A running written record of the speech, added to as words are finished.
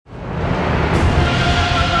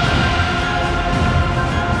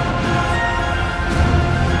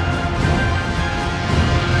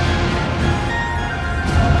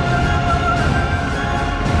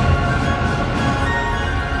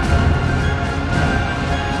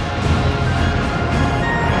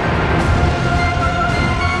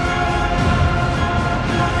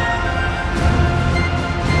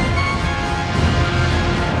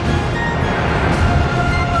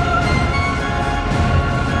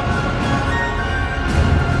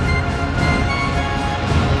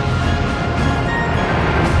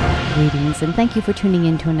and thank you for tuning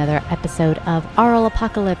in to another episode of Aural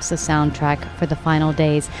Apocalypse, a soundtrack for the final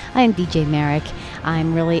days. I am DJ Merrick.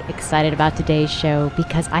 I'm really excited about today's show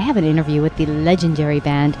because I have an interview with the legendary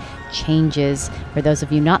band Changes. For those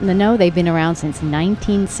of you not in the know, they've been around since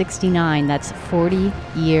 1969. That's 40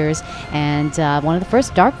 years, and one of the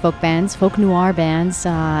first dark folk bands, folk noir bands.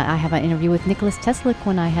 I have an interview with Nicholas Teslick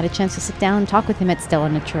when I had a chance to sit down and talk with him at Stella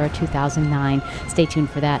Natura 2009. Stay tuned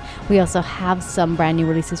for that. We also have some brand new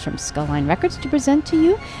releases from Skullline Records to present to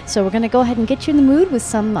you, so we're going to go ahead and get you in the mood with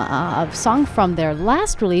some song from their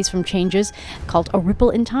last release from Changes called A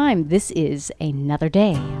Ripple in Time. This is Another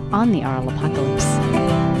Day on the Aural Apocalypse.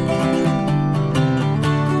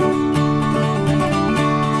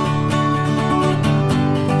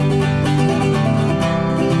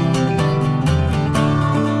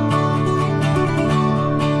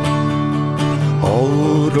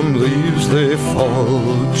 Autumn leaves, they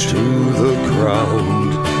fall to the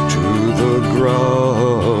ground,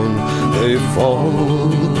 they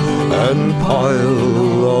fall and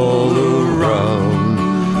pile all around.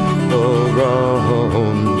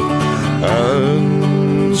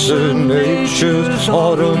 Answer nature's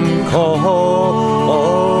autumn call.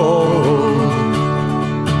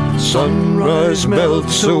 Sunrise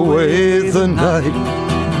melts away the night,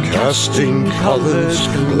 casting colors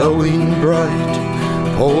glowing bright.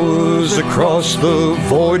 Pours across the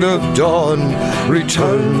void of dawn,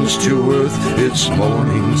 returns to earth its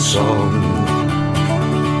morning song.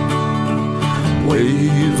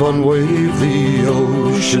 Wave on wave, the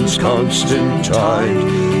ocean's constant tide.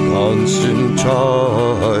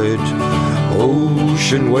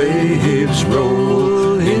 Ocean waves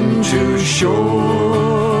roll into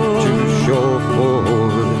shore,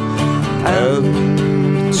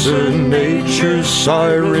 Answer nature's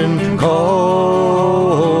siren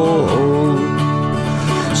call.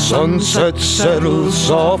 Sunset settles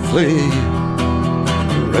softly,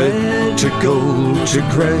 red to gold to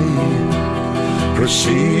gray.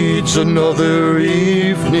 Proceeds another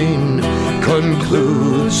evening,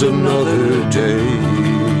 concludes another day.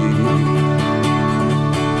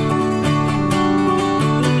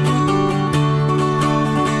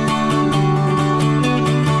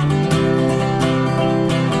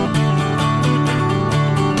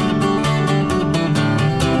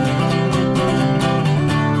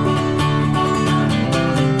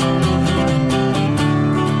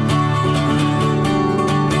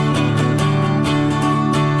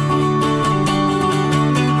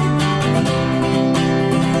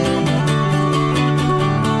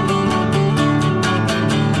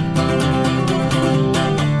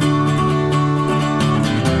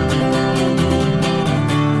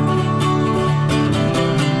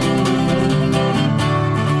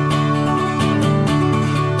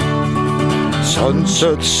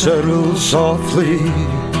 Sunset settles softly,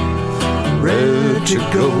 red to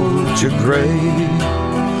gold to gray.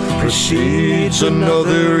 Proceeds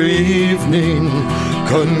another evening,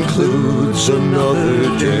 concludes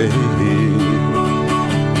another day.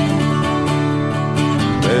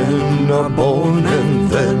 Men are born and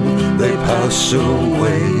then they pass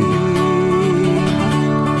away.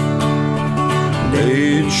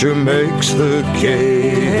 Nature makes the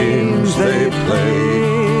games they play.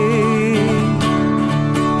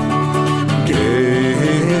 Games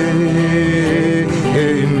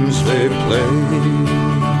they play.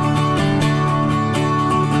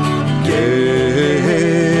 Games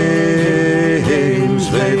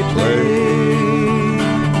they play. Games they play.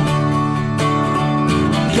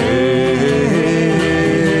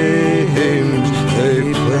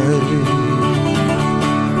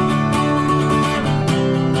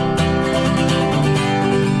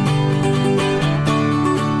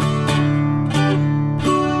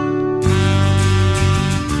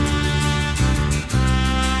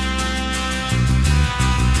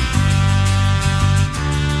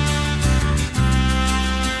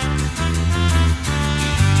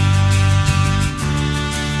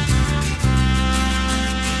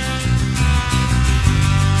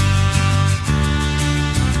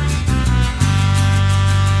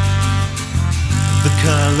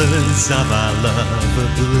 Colors of our love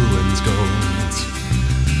are blue and gold.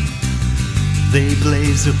 They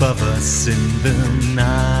blaze above us in the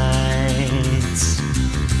night,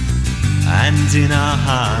 and in our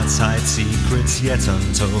hearts hide secrets yet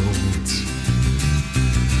untold,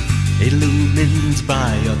 illumined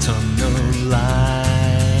by autumnal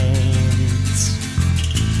light,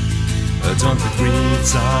 adorned with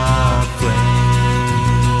wreaths of flame.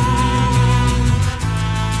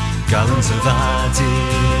 Garlands of our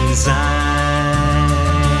design,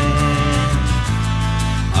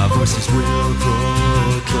 our voices will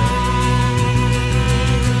proclaim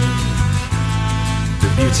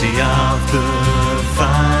the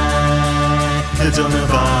fight, the dawn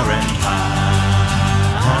of our empire.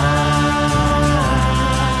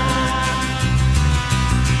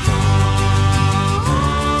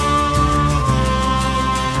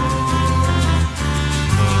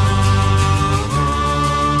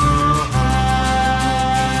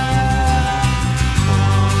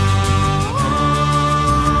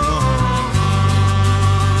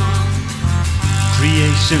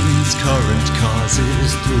 Creation's current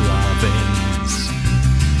courses through our veins,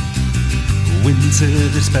 winter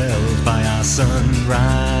dispelled by our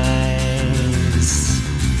sunrise.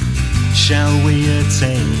 Shall we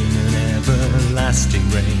attain an everlasting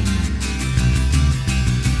reign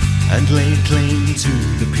and lay claim to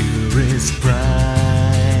the purest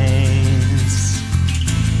prize,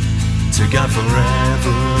 to God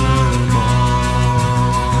forevermore?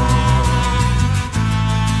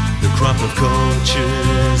 The crop of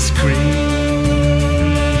culture's creed,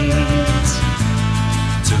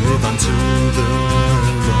 to live unto the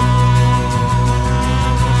Lord.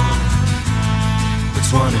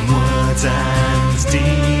 It's one in words and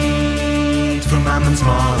deed, from man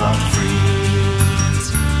small and free.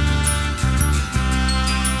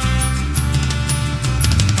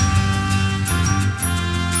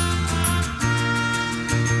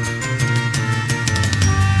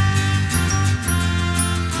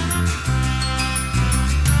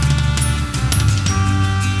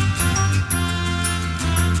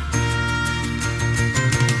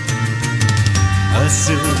 A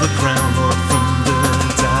silver crown brought from the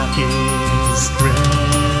darkest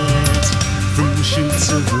red, from shoots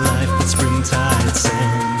of life that springtide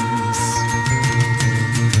sends,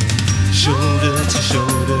 shoulder to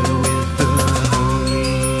shoulder with the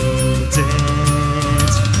holy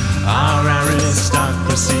dead, our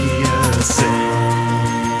aristocracy ascends.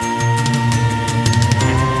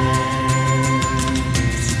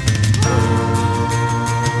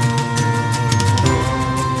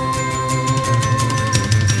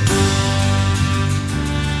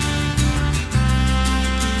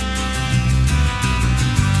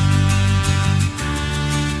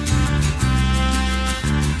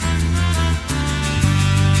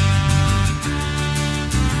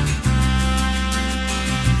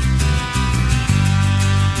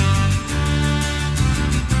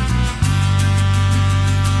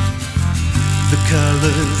 The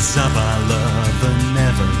colors of our love are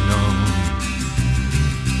never known,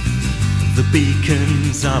 the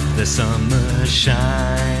beacons of the summer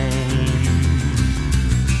shine,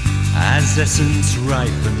 as essence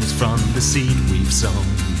ripens from the seed we've sown.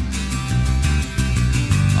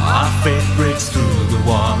 Our faith breaks through the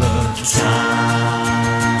wall of time.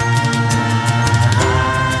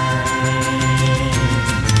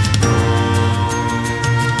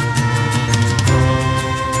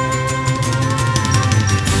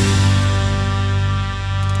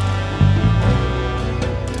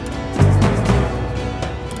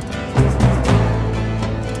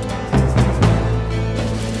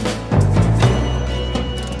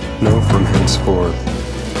 Know from henceforth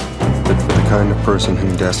that for the kind of person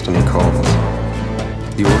whom destiny calls,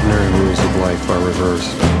 the ordinary rules of life are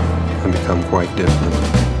reversed and become quite different.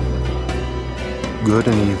 Good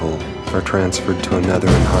and evil are transferred to another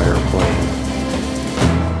and higher plane.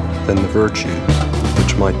 Then the virtues,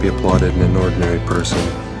 which might be applauded in an ordinary person,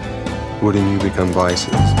 would in you become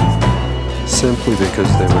vices, simply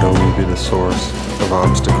because they would only be the source of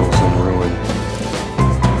obstacles and ruin.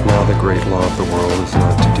 Now the great law of the world is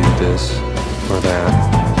not to do this or that,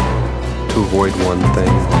 to avoid one thing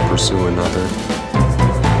or pursue another.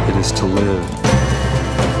 It is to live,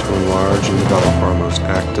 to enlarge and develop our most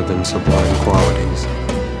active and sublime qualities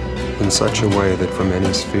in such a way that from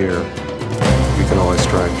any sphere we can always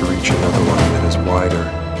strive to reach another one that is wider,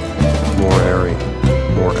 more airy,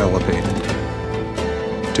 more elevated.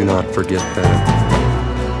 Do not forget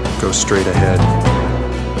that. Go straight ahead.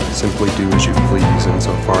 Simply do as you please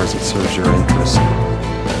insofar as it serves your interest.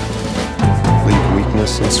 Leave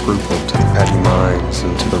weakness and scruple to the petty minds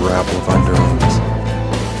and to the rabble of underlings.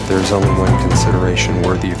 There is only one consideration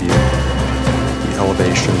worthy of you, the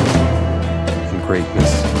elevation and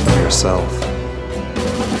greatness of yourself.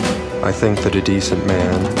 I think that a decent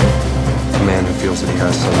man, a man who feels that he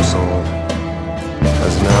has some soul,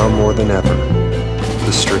 has now more than ever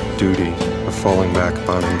the strict duty of falling back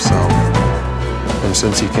upon himself, and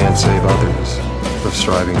since he can't save others, of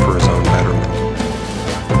striving for his own betterment.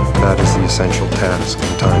 That is the essential task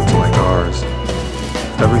in times like ours.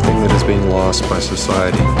 Everything that is being lost by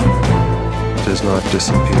society does not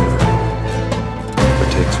disappear,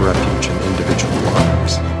 but takes refuge in individual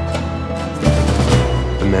lives.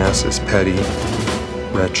 The mass is petty,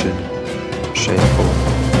 wretched, shameful,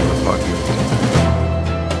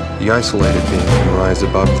 repugnant. The isolated being can rise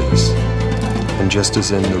above this, and just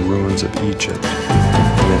as in the ruins of Egypt,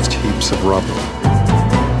 amidst heaps of rubble,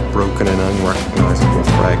 broken and unrecognizable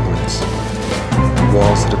fragments,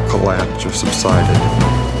 walls that have collapsed or subsided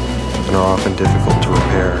and are often difficult to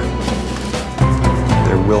repair,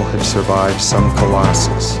 there will have survived some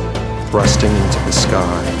colossus thrusting into the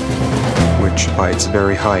sky, which, by its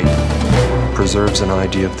very height, preserves an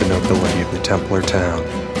idea of the nobility of the Templar town,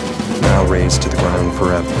 now razed to the ground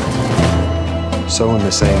forever. So in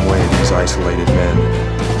the same way, these isolated men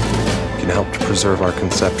can help to preserve our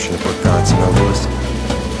conception of what God's noblest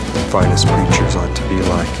and finest creatures ought to be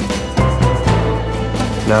like.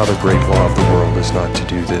 Now the great law of the world is not to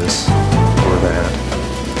do this or that,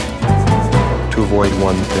 to avoid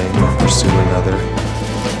one thing or pursue another.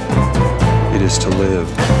 It is to live,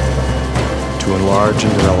 to enlarge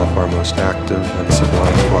and develop our most active and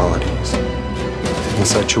sublime qualities, in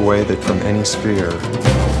such a way that from any sphere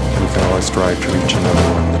we can always strive to reach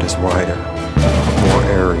another one that is wider, more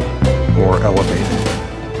airy, more elevated.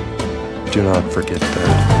 Do not forget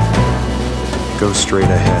that. Go straight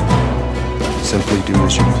ahead. Simply do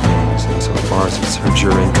as you please, insofar as it serves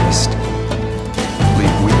your interest.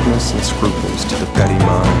 Leave weakness and scruples to the petty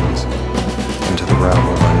minds and to the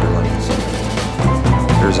rabble of underlings.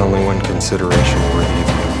 There is only one consideration worthy of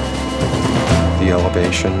you: the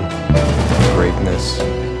elevation, the greatness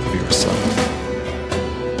of yourself.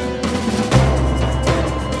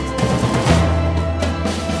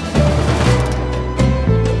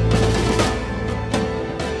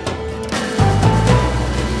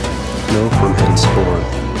 Know from henceforth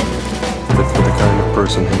that for the kind of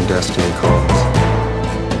person whom destiny calls,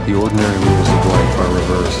 the ordinary rules of life are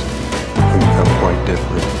reversed and become quite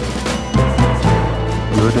different.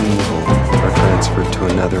 Good and evil are transferred to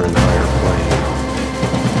another and higher plane.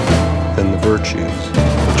 Then the virtues,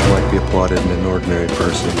 which might be applauded in an ordinary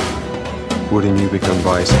person, would in you become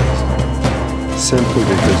vices, simply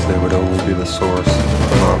because they would only be the source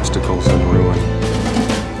of obstacles and ruin.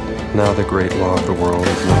 Now the great law of the world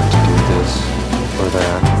is not to do this or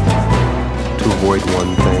that, to avoid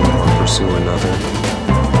one thing or pursue another.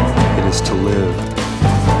 It is to live,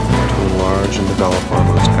 to enlarge and develop our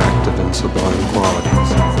most active and sublime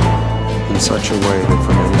qualities, in such a way that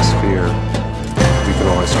from any sphere we can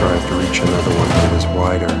always strive to reach another one that is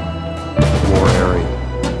wider, more airy,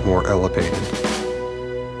 more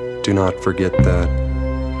elevated. Do not forget that.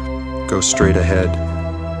 Go straight ahead.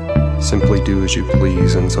 Simply do as you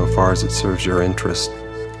please insofar as it serves your interest.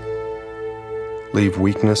 Leave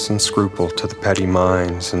weakness and scruple to the petty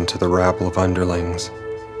minds and to the rabble of underlings.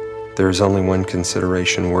 There is only one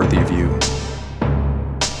consideration worthy of you.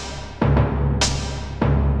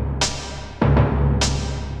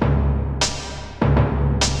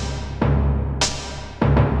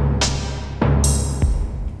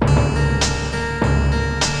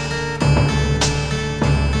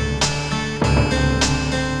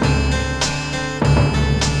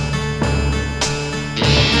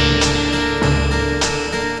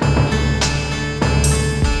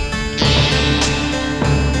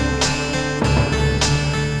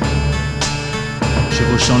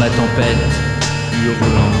 La tempête,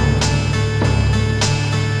 hurlant,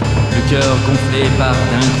 le cœur gonflé par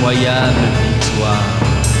d'incroyables victoires.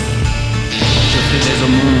 J'offrirais au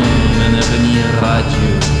monde un avenir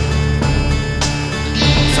radieux,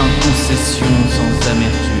 sans concession, sans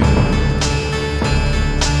amertume,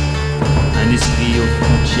 un esprit aux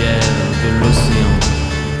frontières de l'océan,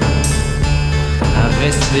 un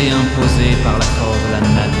respect imposé par la force de la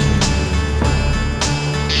nature.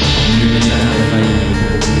 Nul n'a failli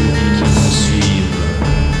qui me suive.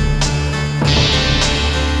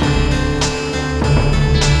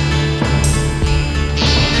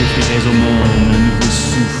 J'offrirais au monde un nouveau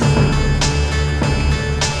souffle,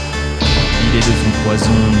 vidé de son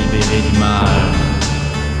poison, libéré du mal,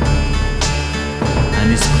 un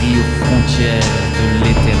esprit aux frontières de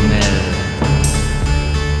l'éternel,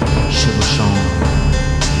 chevauchant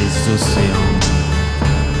les océans.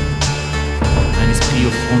 Un esprit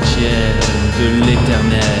aux frontières de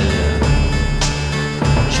l'éternel,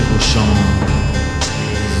 chevauchant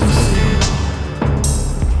les océans.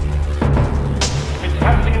 Mit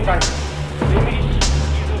herzlichen Dank nehme ich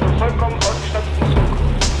diesen so vollkommen ausgestatteten Zug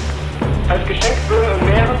als Geschenk Böhmen und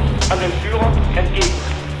Mähren an den Führer entgegen.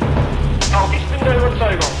 Auch ich bin der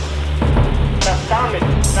Überzeugung, dass damit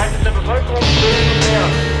seitens der Bevölkerung Böhmen und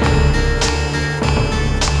Mähren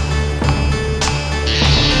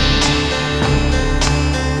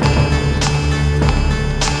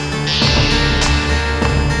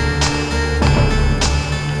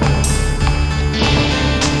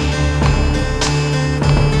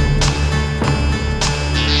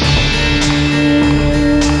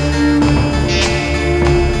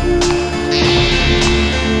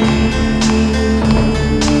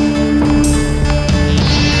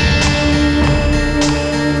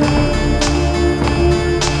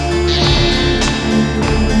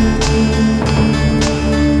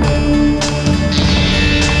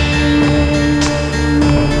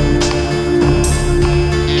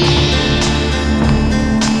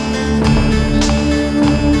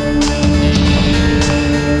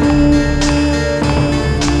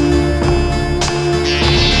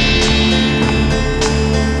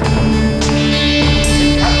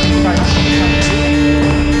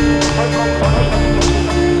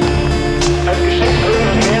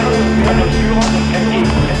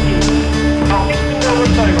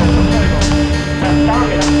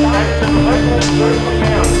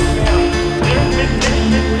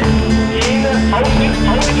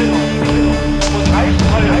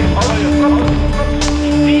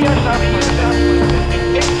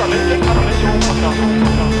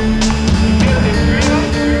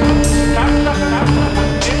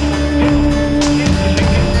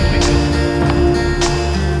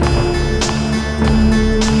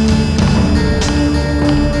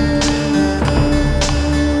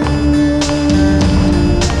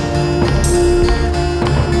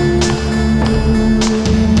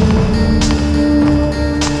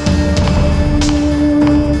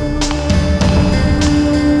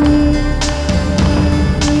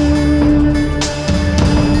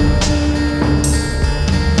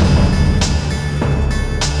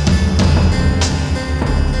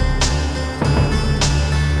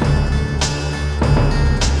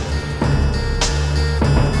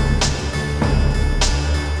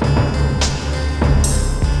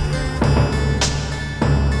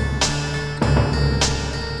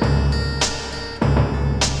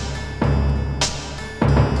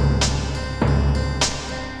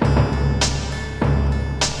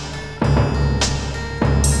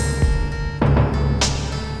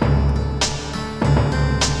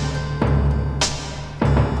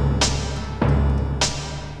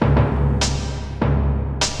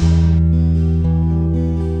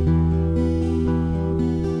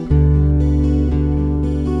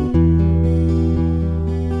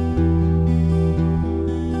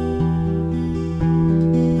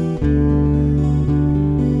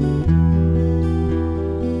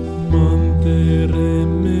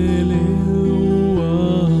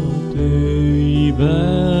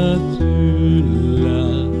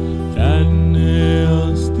tänne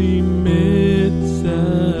asti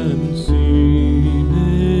metsän siinekseen.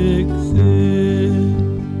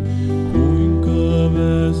 Kuinka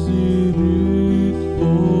väsynyt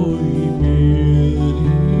voi mieli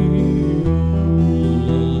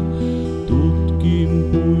olla, tutkin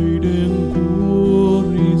puiden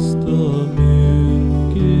kuorista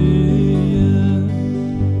merkkejä.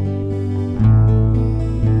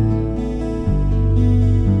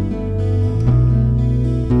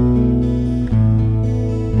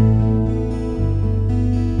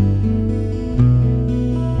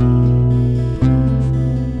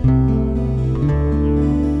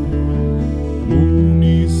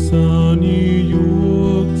 Unissani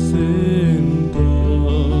juoksen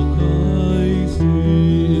takaisin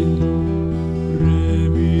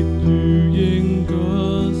revittyjen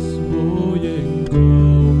kasvojen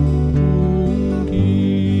kaupunkiin.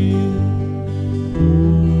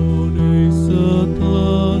 Huoneissa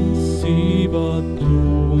tanssivat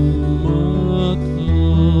tummat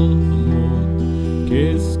hahmot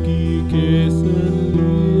keskikesän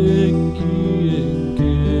lenkkien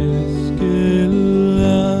keskellä.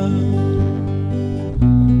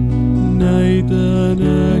 Näitä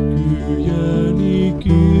näkyjäni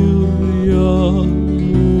kirjaan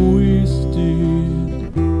muistiin,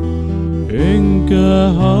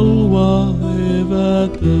 enkä halua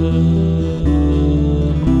evätä.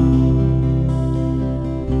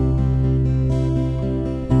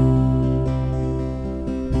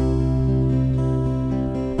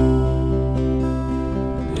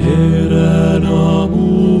 Herään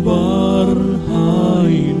aamu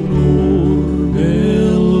varhain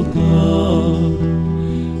nurmelta,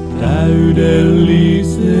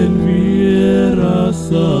 täydellisen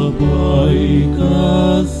vierassa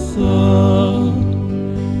paikassa.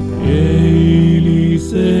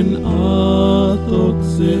 Eilisen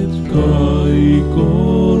aatokset kaikonneet,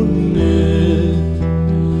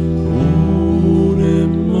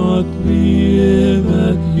 uudemmat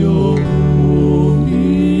vievät jo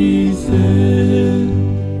huomiseen.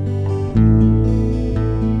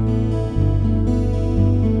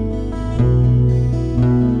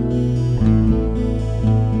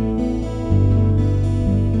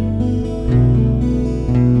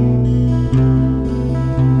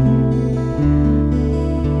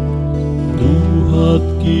 Tuhat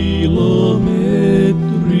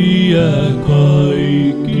kilometriä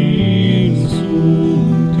kaikkiin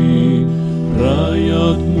suuntiin,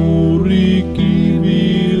 rajat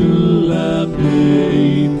muurikivillä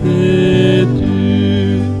peitetyt,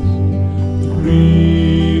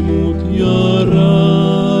 riimut ja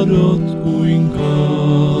radot kuin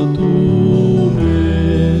kaatuneet,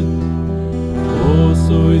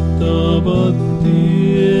 osoittavat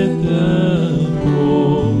tietä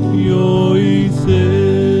pohjoiseen.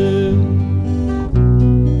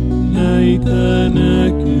 Näitä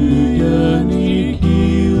näkyjäni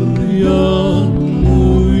kirjaan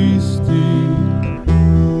muistiin,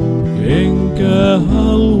 enkä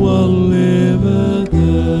halua levätä.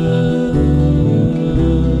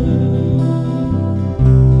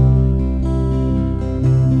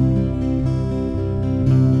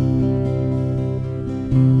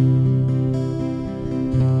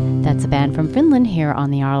 That's a band from Finland here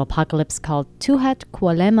on the Aural Apocalypse called Tuhat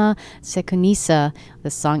Kuolema Sekunissa, the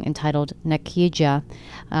song entitled Nakija.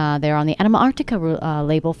 They're on the Anima Arctica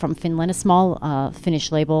label from Finland, a small Finnish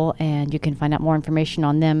label, and you can find out more information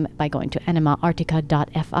on them by going to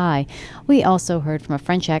animaarctica.fi. We also heard from a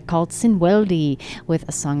French act called Sinweldi with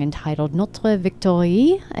a song entitled Notre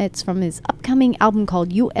Victoire. It's from his upcoming album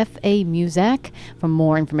called UFA Music. For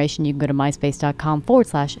more information, you can go to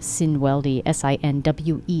myspace.com/Sinweldi,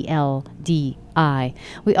 SINWELDI.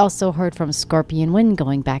 We also heard from Scorpion Wind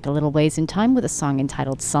going back a little ways in time with a song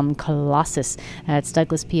entitled Some Colossus. That's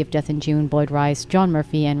Douglas P. of Death in June, Boyd Rice, John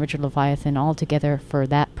Murphy, and Richard Leviathan all together for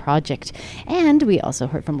that project. And we also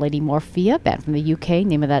heard from Lady Morphia, band from the UK.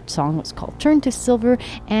 Name of that song was called Turn to Silver,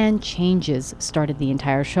 and Changes started the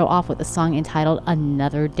entire show off with a song entitled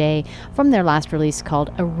Another Day from their last release called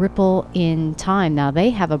A Ripple in Time. Now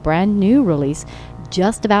they have a brand new release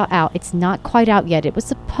just about out. It's not quite out yet. It was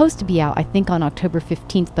supposed to be out, I think, on October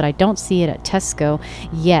 15th, but I don't see it at Tesco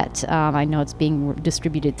yet. I know it's being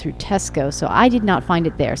distributed through Tesco, so I did not find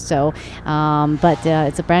it there. So, but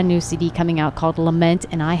it's a brand new CD coming out called Lament,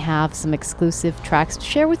 and I have some exclusive tracks to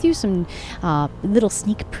share with you, some little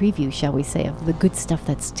sneak preview, shall we say, of the good stuff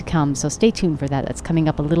that's to come. So stay tuned for that. That's coming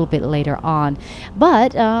up a little bit later on.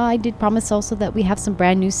 But I did promise also that we have some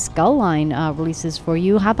brand new Skullline releases for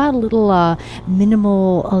you. How about a little minimal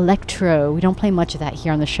minimal electro. We don't play much of that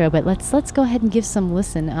here on the show, but let's go ahead and give some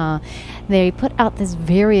listen. They put out this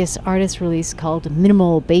various artist release called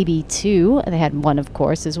Minimal Baby 2. They had one, of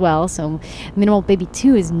course, as well. So Minimal Baby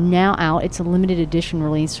 2 is now out. It's a limited edition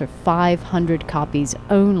release for 500 copies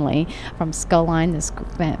only from Skullline, this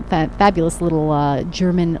fabulous little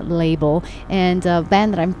German label. And a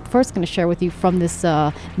band that I'm first going to share with you from this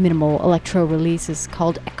minimal electro release is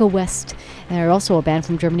called Echo West. They're also a band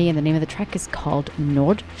from Germany, and the name of the track is called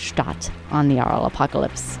Nordstadt on the Aural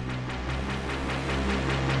Apocalypse.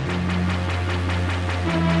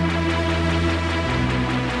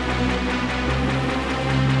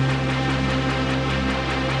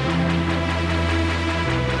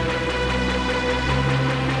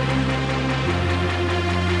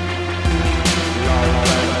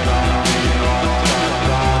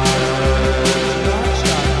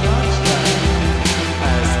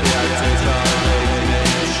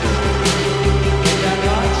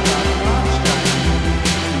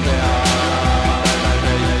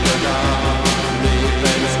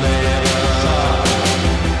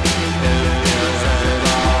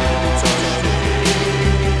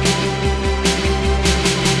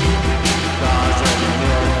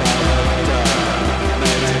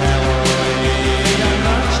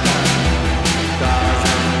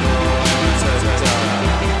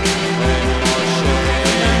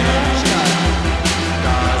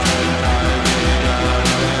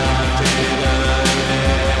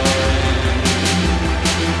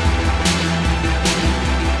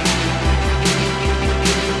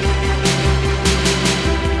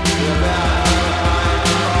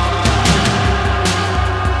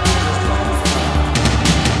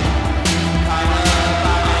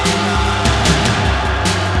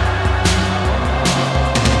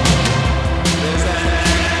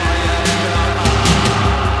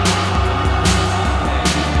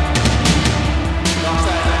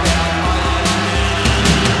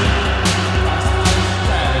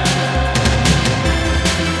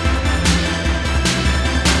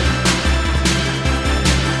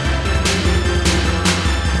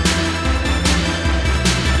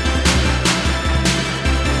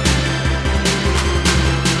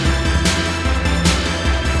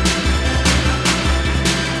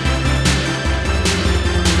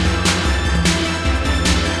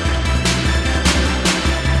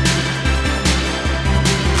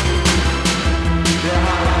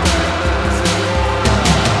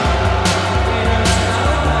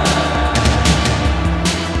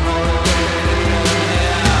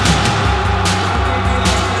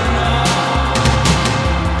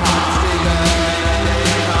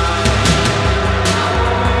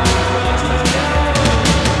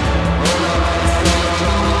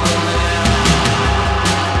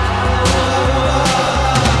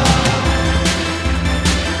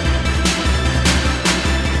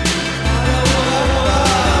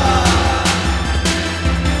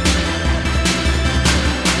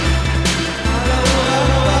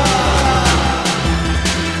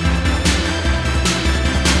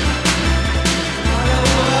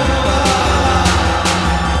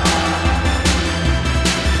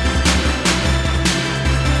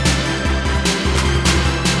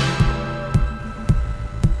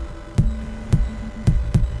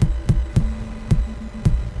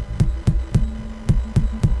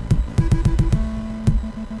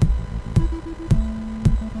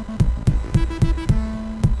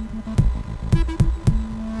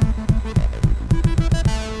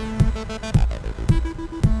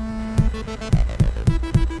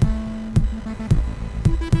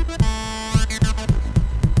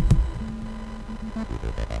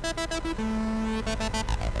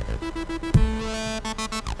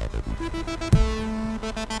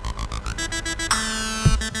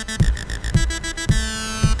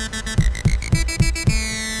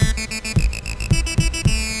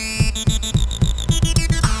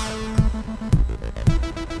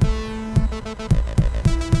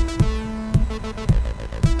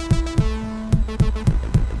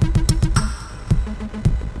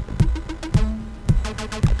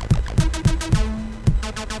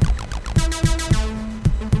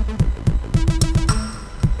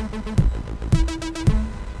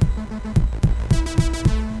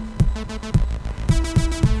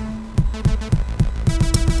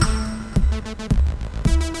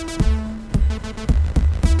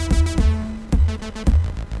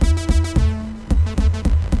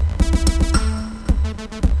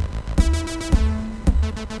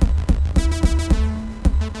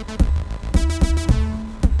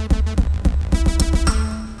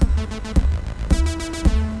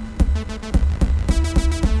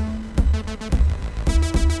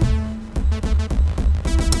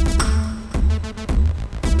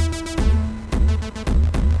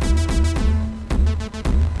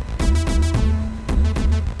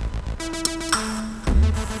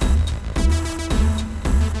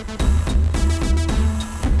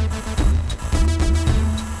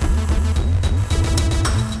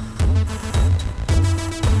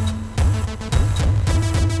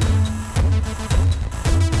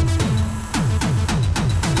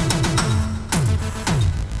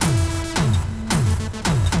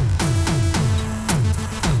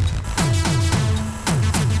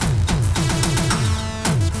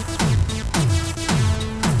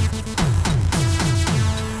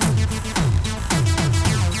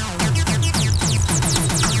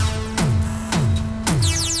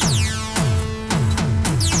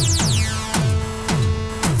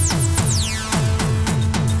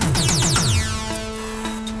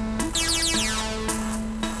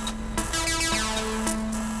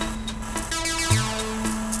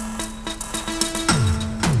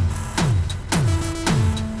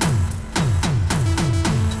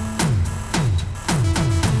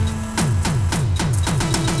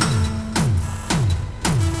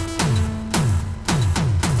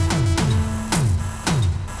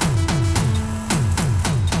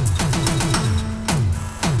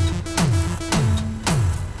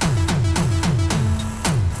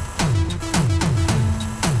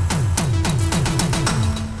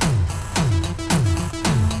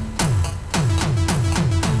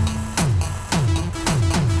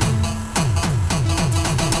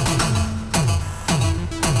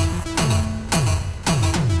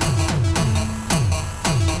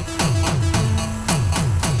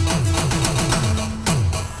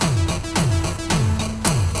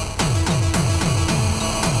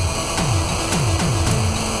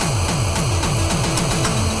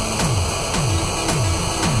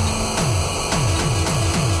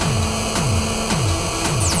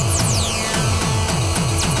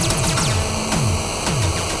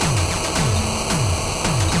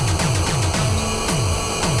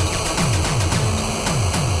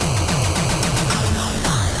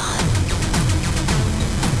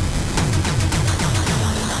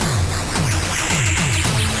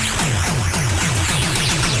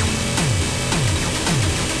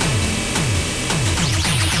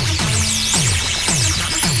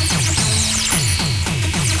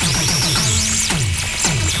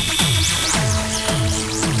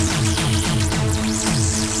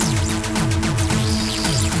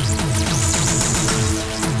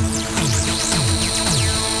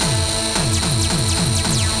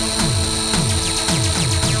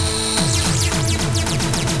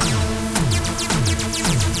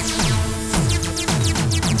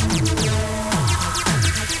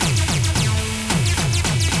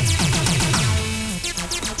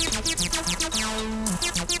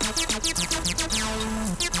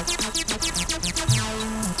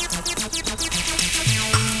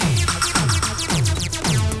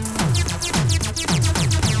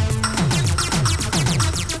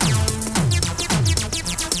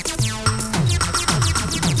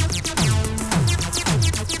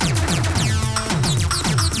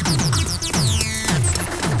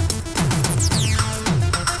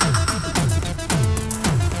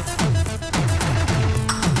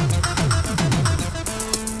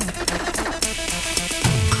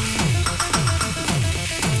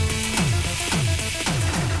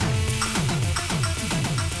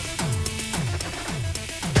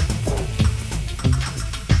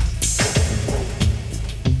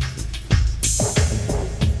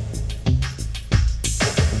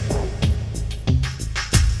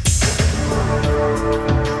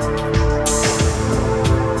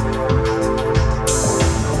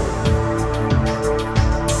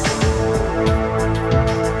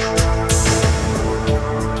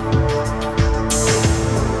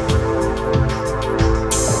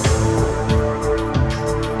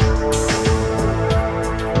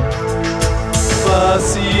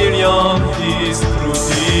 siliantis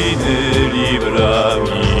frutine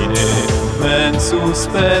libramine, men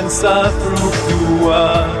suspensa fructua,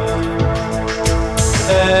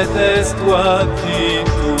 et est in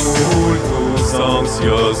tumultus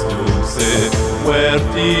anxios dulce,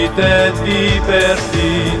 vertit et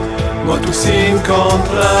vipertit, motus in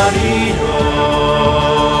contrarios,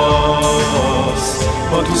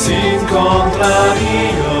 motus in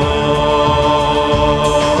contrarios.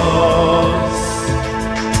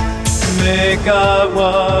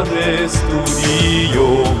 Mecavare studio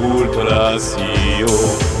ultrasio,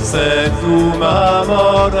 sentum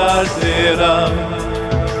amor alteram,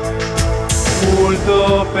 multo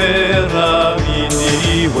per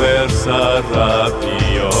amini versa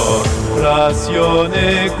rapior,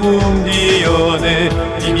 ratione cum dione,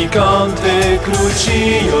 dimicante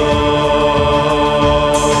crucior,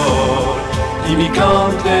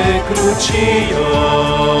 dimicante crucior.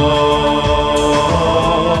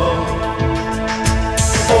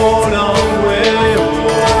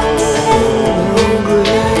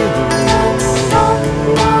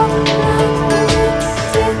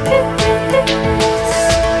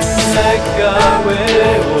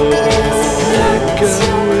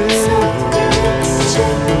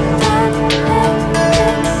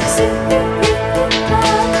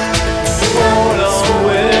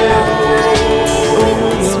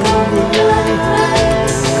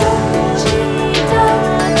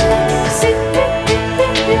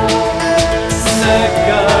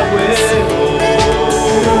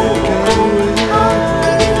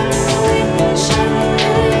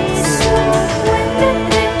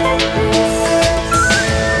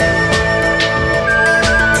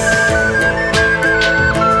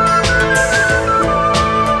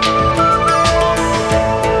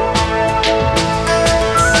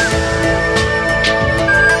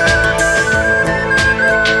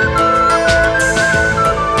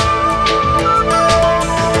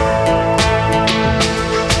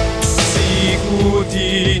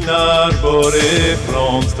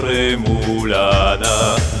 Tremulana,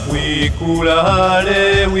 viculale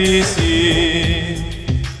visi,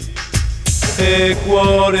 e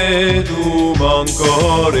cuore dum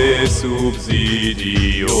ancore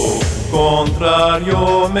subsidio,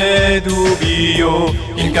 contrario me dubio,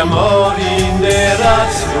 in camor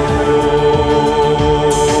inderatio,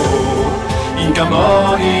 in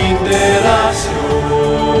camor inderatio.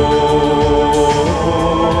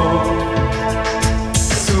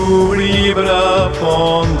 Libra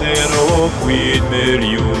pondero quid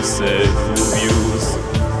melius et dubius,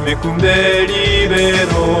 mecum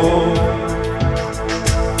delibero,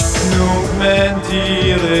 nunc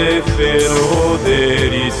mentire fero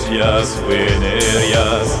delicias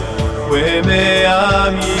venerias, que me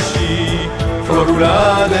amici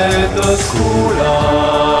floruladet oscula,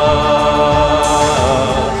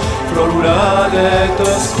 floruladet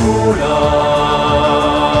oscula.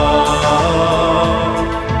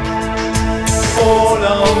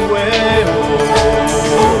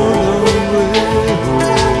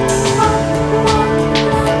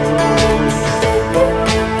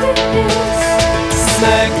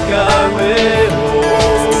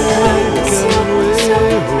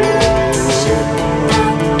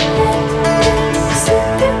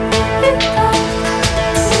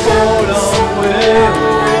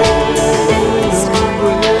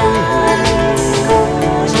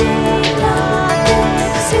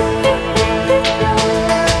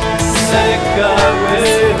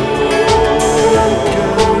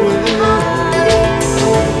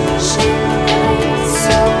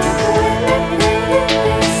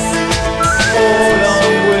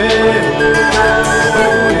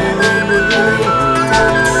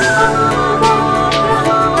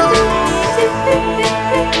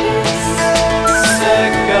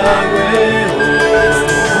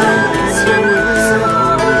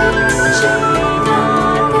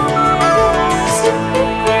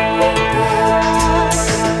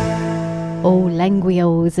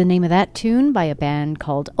 Was the name of that tune by a band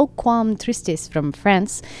called Auquam Tristis from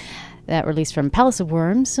France, that released from Palace of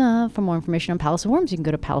Worms. For more information on Palace of Worms, you can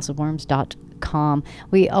go to palaceofworms.com.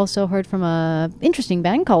 We also heard from an interesting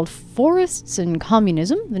band called Forests and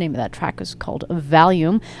Communism. The name of that track was called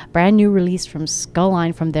Valium, brand new release from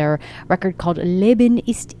Skullline from their record called Leben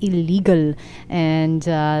ist illegal, and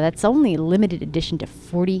that's only limited edition to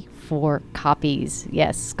 44 copies.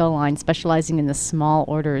 Yes, Skullline, specializing in the small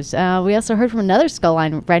orders. We also heard from another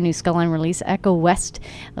Skullline, brand new Skullline release, Echo West.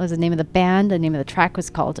 That was the name of the band. The name of the track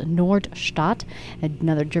was called Nordstadt,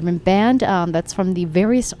 another German band. That's from the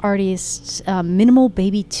various artists Minimal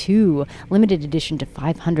Baby 2, limited edition to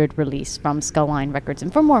 500 release from Skullline Records.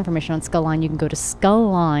 And for more information on Skullline, you can go to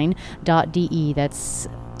skullline.de. That's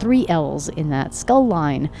 3 L's in that,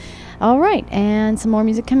 Skullline. All right, and some more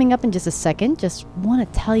music coming up in just a second. Just want to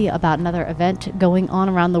tell you about another event going on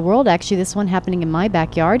around the world. Actually, this one happening in my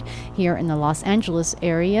backyard here in the Los Angeles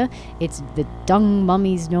area. It's the Dung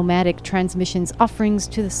Mummies Nomadic Transmissions Offerings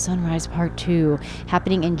to the Sunrise Part 2,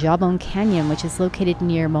 happening in Jawbone Canyon, which is located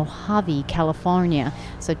near Mojave, California.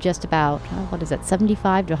 So just about,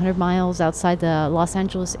 75 to 100 miles outside the Los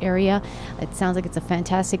Angeles area. It sounds like it's a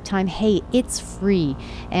fantastic time. Hey, it's free,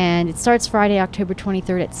 and it starts Friday, October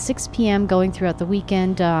 23rd at 6 p.m. going throughout the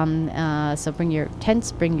weekend. So bring your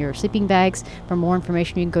tents, bring your sleeping bags. For more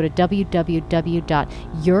information, you can go to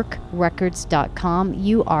www.urkrecords.com,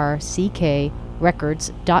 URCK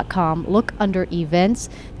records.com. Look under events.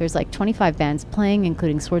 There's like 25 bands playing,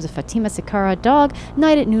 including Swords of Fatima, Sakara, Dog,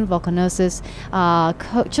 Night at Noon, Volcanosis,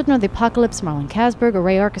 Children of the Apocalypse, Marlon Kasberg,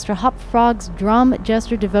 Array Orchestra, Hop Frogs, Drum,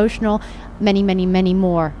 Jester, Devotional, many, many, many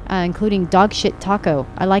more, including Dog Shit Taco.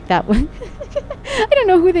 I like that one. I don't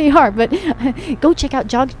know who they are, but go check out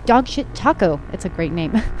Dog Shit Taco. It's a great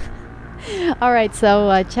name. All right,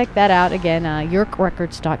 so check that out again,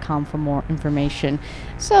 urkrecords.com for more information.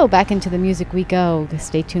 So back into the music we go.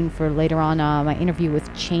 Stay tuned for later on my interview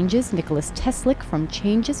with Changes, Nicholas Teslick from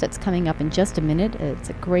Changes. That's coming up in just a minute.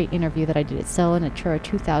 It's a great interview that I did at Cell at Chura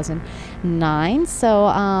 2009. So,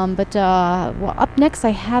 well, up next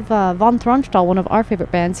I have Von Thronstall, one of our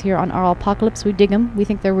favorite bands here on Aural Apocalypse. We dig them. We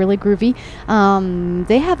think they're really groovy.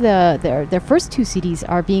 They have their first 2 CDs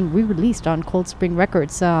are being re-released on Cold Spring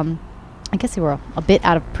Records. I guess they were a bit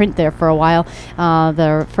out of print there for a while.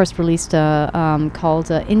 They're first released called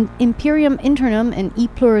Imperium Internum and E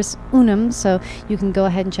Plurus Unum, so you can go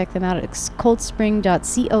ahead and check them out at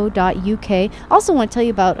coldspring.co.uk. Also want to tell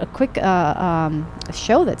you about a quick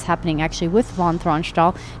show that's happening actually with Von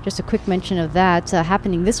Thronstall. Just a quick mention of that,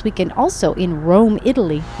 happening this weekend also in Rome,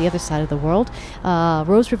 Italy, the other side of the world.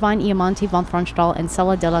 Rose Revine, Iamonte, Von Thronstall, and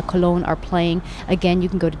Sala della Colonne are playing. Again, you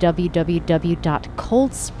can go to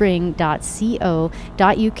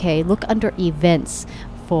www.coldspring.co.uk. Look under events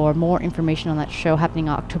for more information on that show happening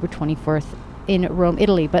on October 24th in Rome,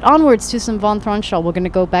 Italy. But onwards to some Von Thronstall. We're going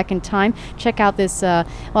to go back in time, check out this, I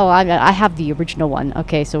have the original one.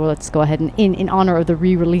 Okay, so let's go ahead and in honor of the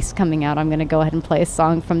re-release coming out, I'm going to go ahead and play a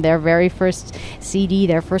song from their very first CD,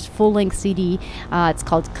 their first full-length CD. It's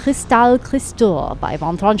called Kristall Christor by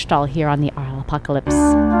Von Thronstall here on the Aural Apocalypse.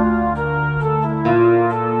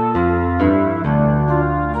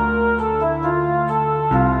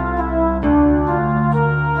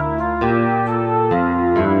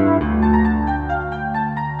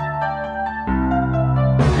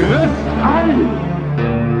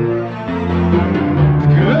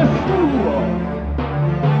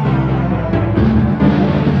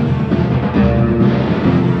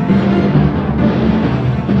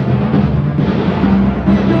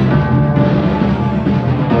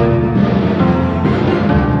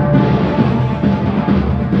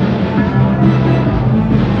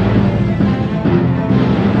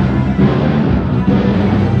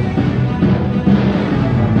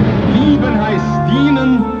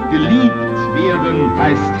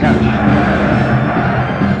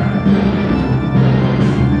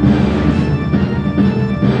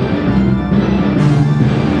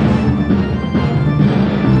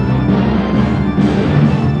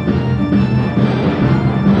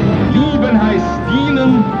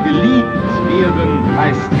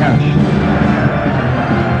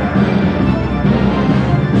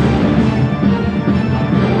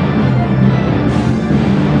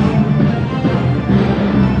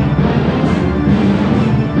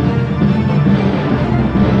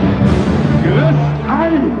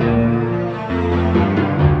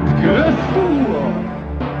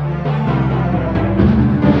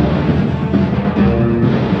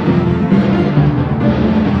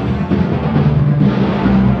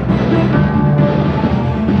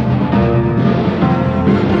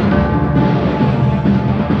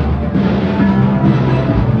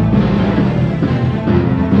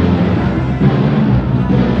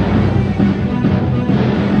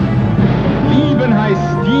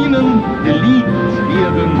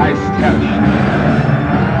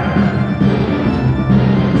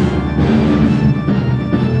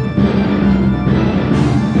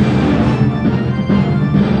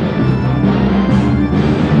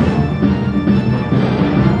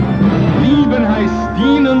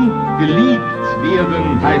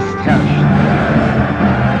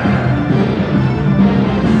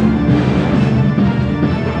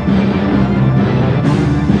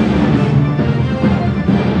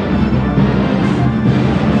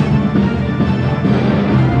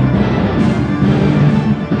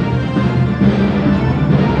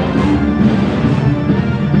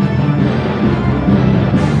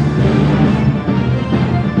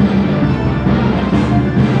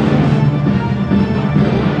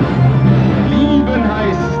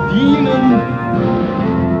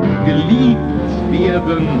 geliebt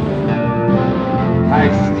werden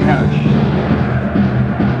heißt herrschen.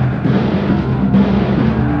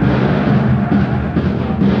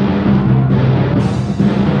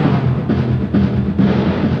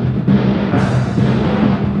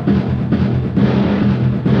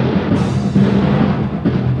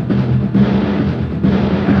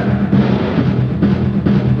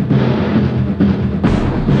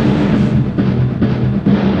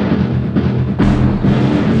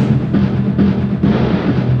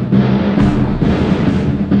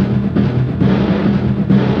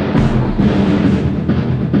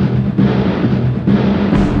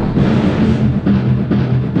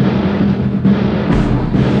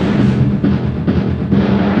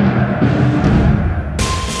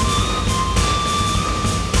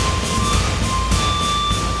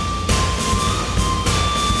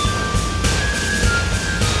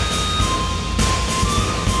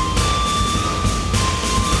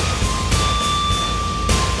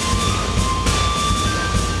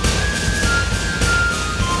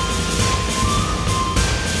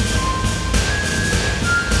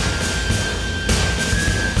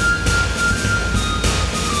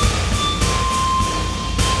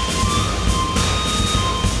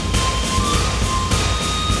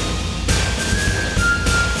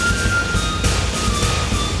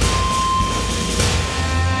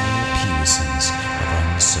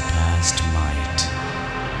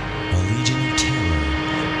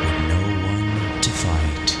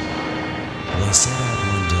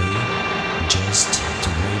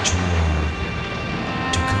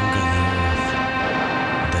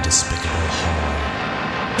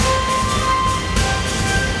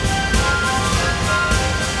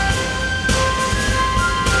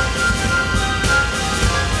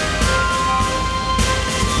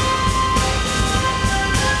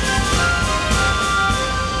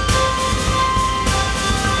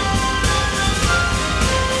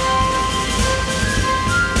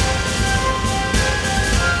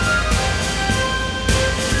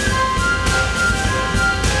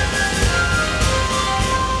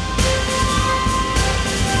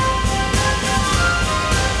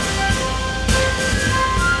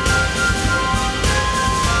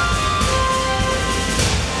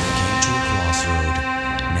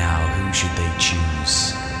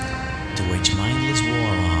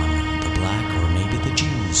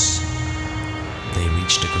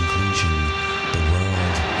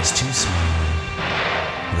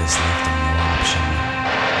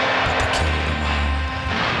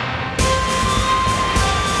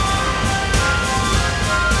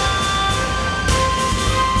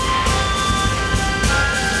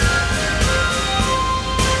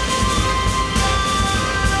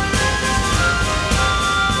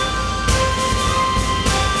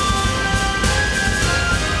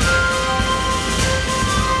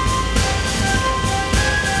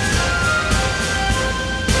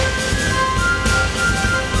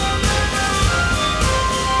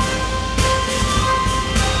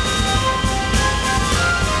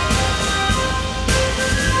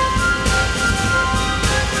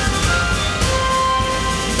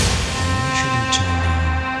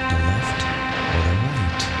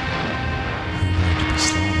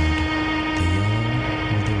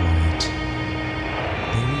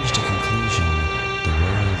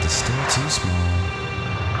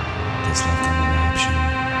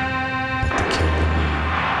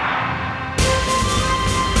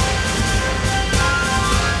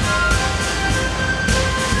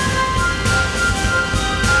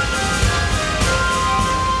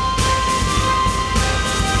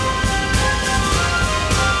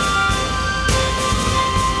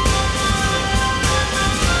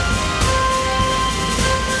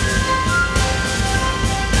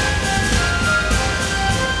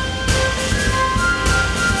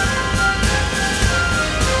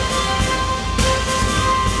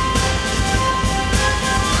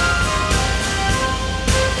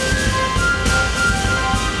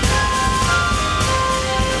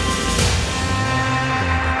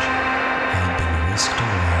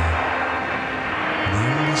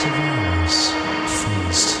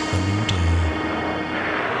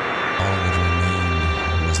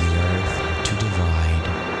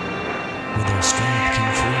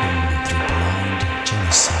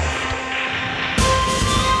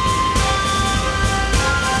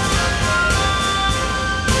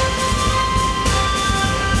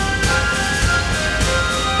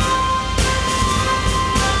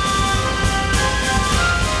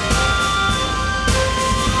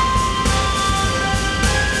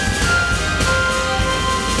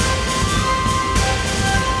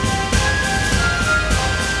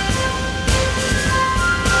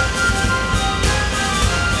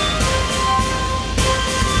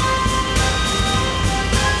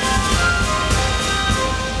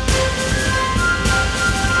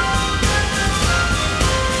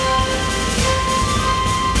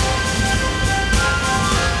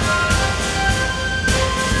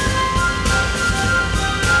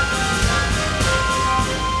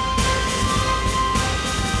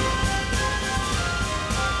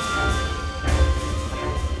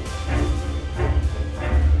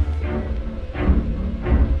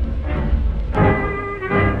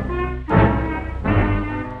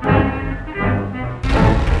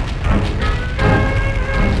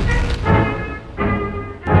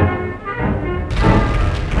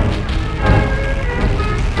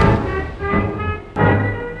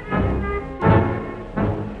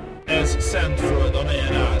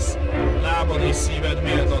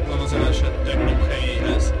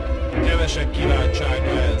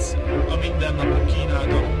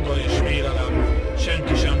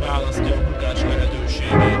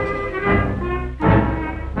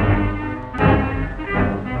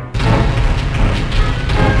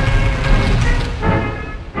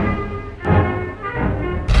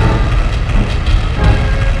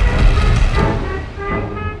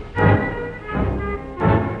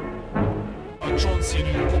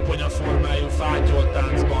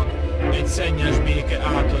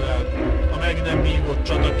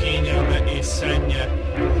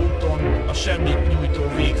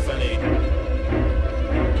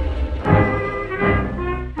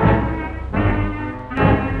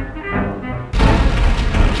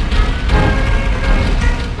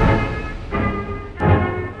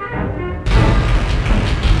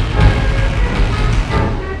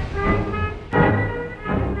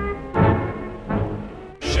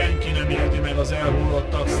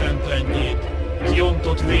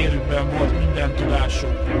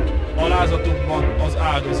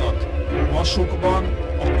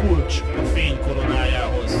 kulcs a fény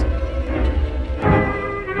koronájához.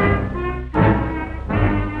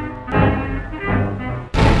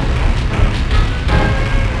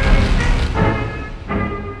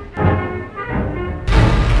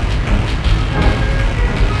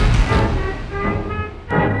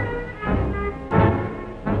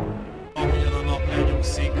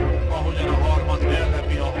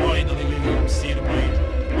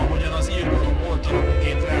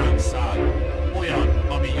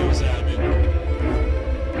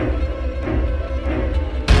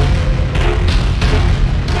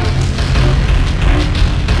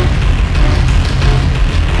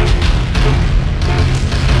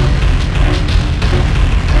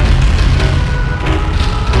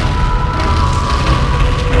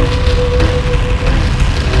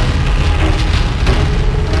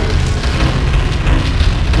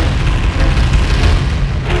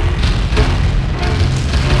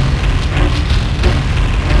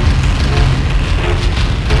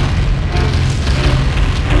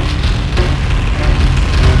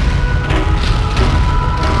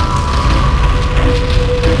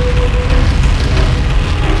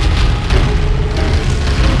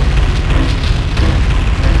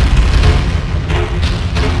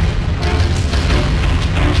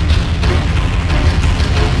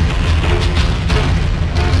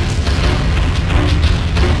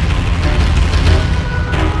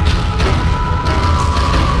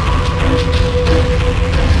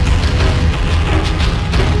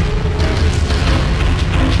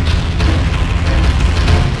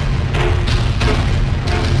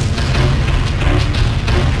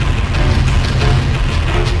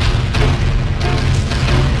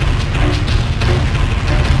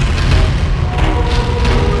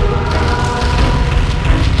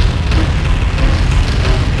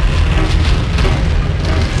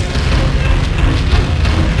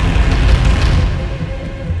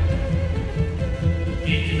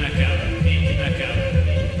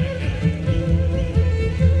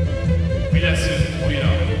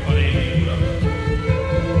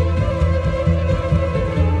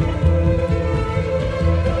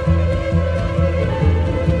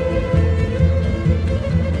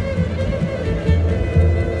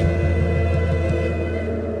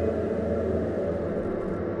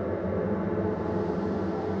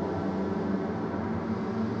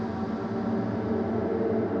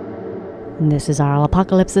 This is Aural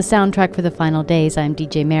Apocalypse, the soundtrack for the final days. I'm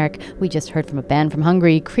DJ Merrick. We just heard from a band from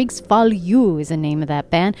Hungary. Kriegsfall U is the name of that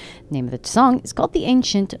band. The name of the song is called The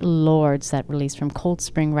Ancient Lords, that released from Cold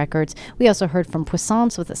Spring Records. We also heard from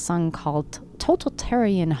Puissance with a song called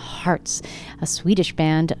Totalitarian Hearts, a Swedish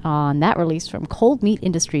band on that release from Cold Meat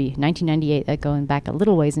Industry, 1998, going back a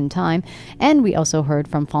little ways in time. And we also heard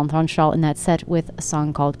from Von Thronschall in that set with a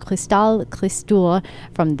song called Kristall Kristur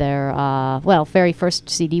from their, very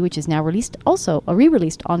first CD, which is now released, also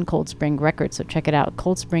re-released on Cold Spring Records. So check it out,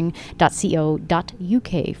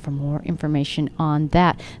 coldspring.co.uk for more information on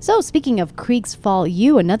that. So speaking of Kriegsfall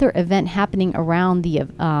U, another event happening around the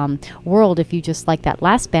world, if you just like that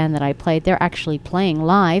last band that I played, they're actually playing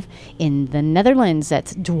live in the Netherlands at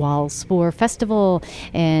Dwaalspoor Festival,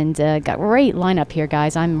 and got a great lineup here,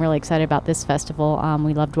 guys. I'm really excited about this festival.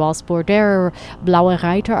 We love Dwaalspoor. Der Blaue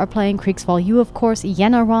Reiter are playing, Kriegsfall U, of course,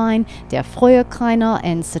 Jena Rhein, Der Feuerkreiner,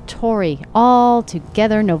 and Satori, all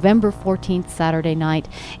together November 14th, Saturday night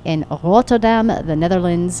in Rotterdam, the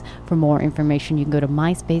Netherlands. For more information, you can go to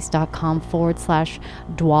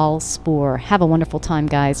myspace.com/Dwaalspoor. Have a wonderful time,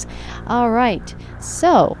 guys. All right,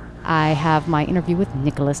 so I have my interview with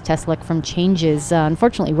Nicholas Teslick from Changes.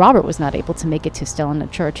 Unfortunately, Robert was not able to make it to Stella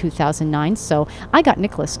Natura 2009, so I got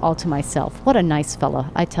Nicholas all to myself. What a nice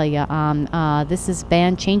fella, I tell you. This is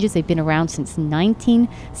band Changes. They've been around since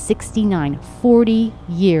 1969, 40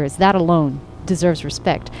 years. That alone deserves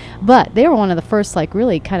respect. But they were one of the first, like,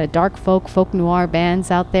 really kind of dark folk noir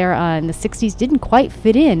bands out there in the 60s. Didn't quite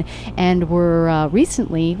fit in, and were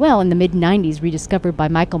recently, in the mid-90s, rediscovered by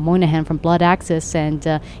Michael Moynihan from Blood Axis,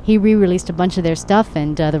 and he re-released a bunch of their stuff,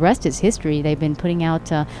 and the rest is history. They've been putting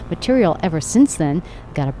out material ever since then.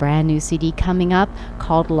 Got a brand new CD coming up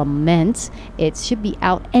called Lament. It should be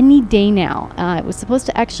out any day now. It was supposed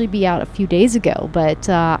to actually be out a few days ago, but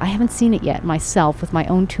I haven't seen it yet myself with my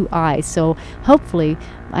own two eyes, so hopefully,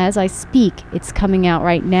 as I speak, it's coming out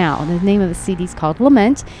right now. The name of the CD is called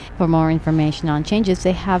Lament. For more information on Changes,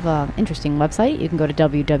 they have an interesting website. You can go to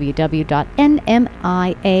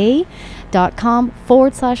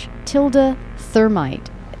www.nmia.com/tilde-thermite.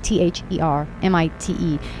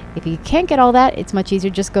 THERMITE. If you can't get all that, it's much easier.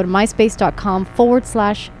 Just go to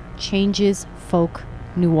myspace.com/changes folk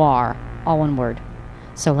noir. All one word.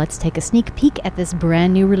 So let's take a sneak peek at this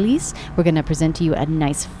brand new release. We're going to present to you a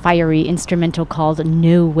nice fiery instrumental called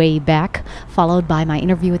No Way Back, followed by my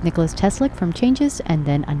interview with Nicholas Teslick from Changes, and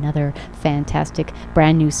then another fantastic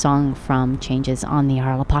brand new song from Changes on the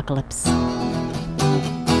Aural Apocalypse.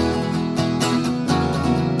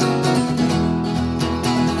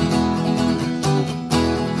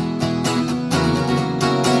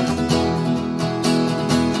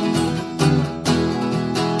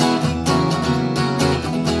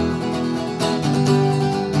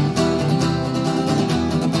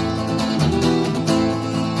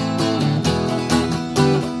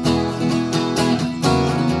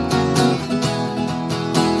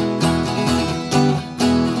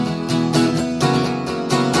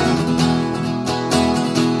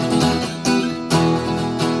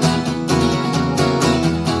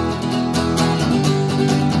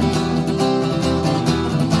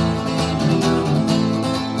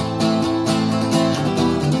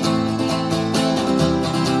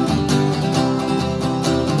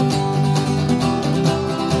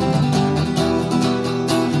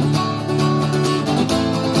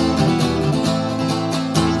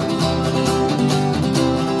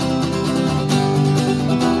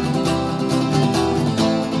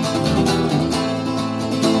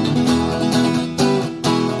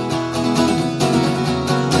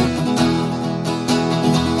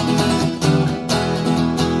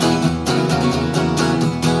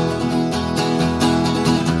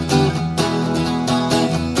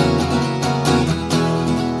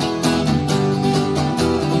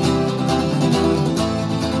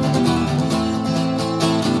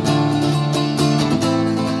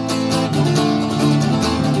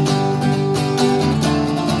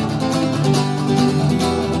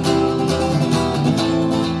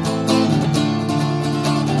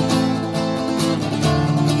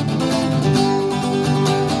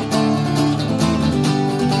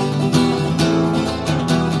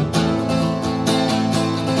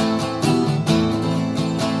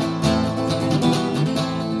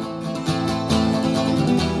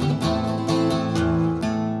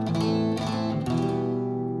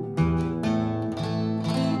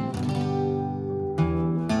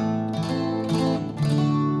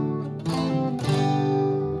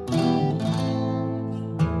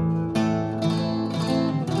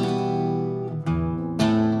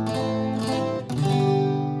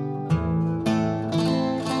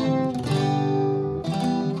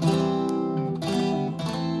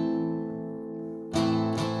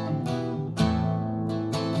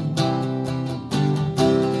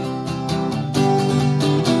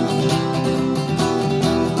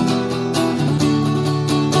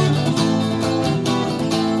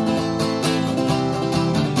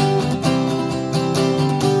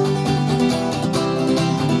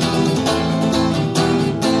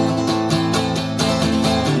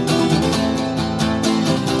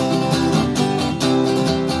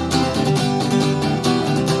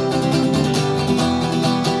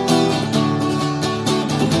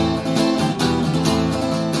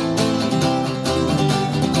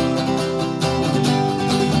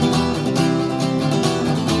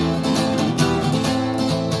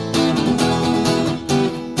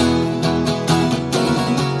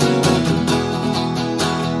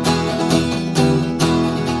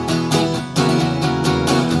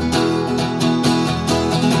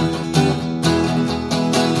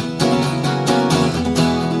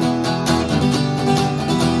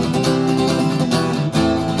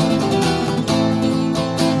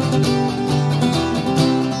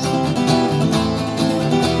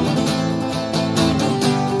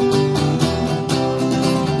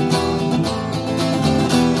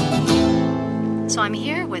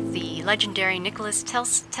 Legendary Nicholas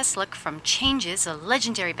Teslick from Changes, a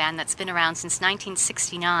legendary band that's been around since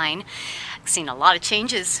 1969. I've seen a lot of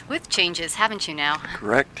changes with Changes, haven't you now?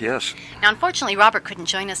 Correct, yes. Now, unfortunately, Robert couldn't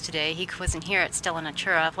join us today. He wasn't here at Stella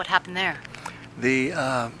Natura. What happened there?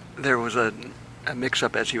 There was a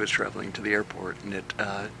mix-up as he was traveling to the airport, and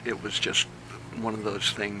it was just one of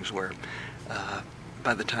those things where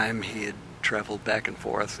by the time he had traveled back and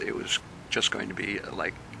forth, it was just going to be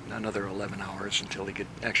like another 11 hours until he could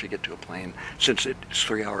actually get to a plane, since it's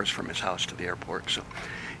 3 hours from his house to the airport. So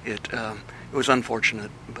it was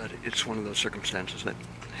unfortunate, but it's one of those circumstances that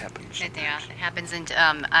happens. It happens, and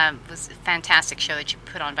it was a fantastic show that you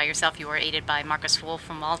put on by yourself. You were aided by Marcus Wolf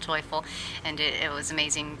from Waldteufel, and it was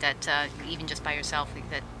amazing that even just by yourself,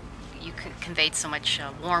 that you conveyed so much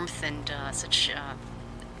warmth and such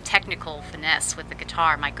technical finesse with the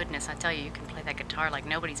guitar. My goodness, I tell you, you can play that guitar like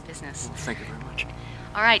nobody's business. Well, thank you very much.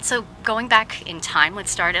 All right, so going back in time,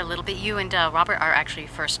 let's start a little bit. You and Robert are actually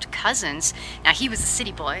first cousins. Now, he was the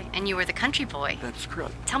city boy, and you were the country boy. That's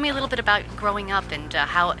correct. Tell me a little bit about growing up and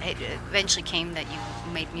how it eventually came that you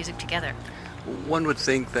made music together. One would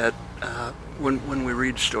think that when we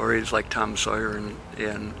read stories like Tom Sawyer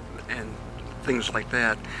and things like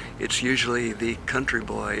that, it's usually the country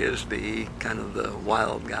boy is the kind of the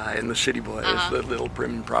wild guy, and the city boy is the little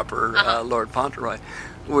prim and proper Lord Fauntleroy.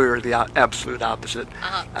 We're the absolute opposite.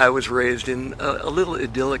 I was raised in a little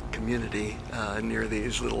idyllic community near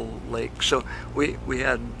these little lakes. So we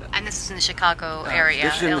had... And this is in the Chicago area,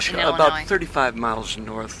 this is in Illinois. about 35 miles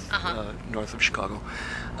north north of Chicago.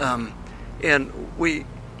 And we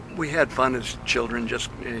had fun as children,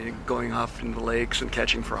 just going off in the lakes and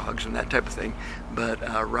catching frogs and that type of thing. But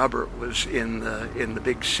Robert was in the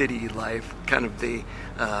big city life, kind of the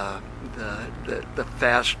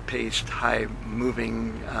fast-paced,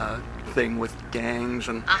 high-moving thing with gangs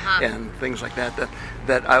and things like that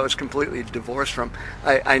I was completely divorced from.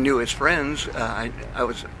 I knew his friends. I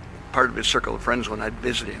was part of his circle of friends when I'd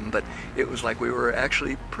visit him, but it was like we were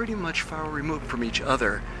actually pretty much far removed from each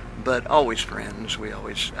other, but always friends. We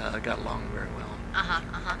always got along very well.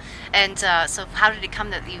 And so how did it come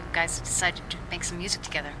that you guys decided to make some music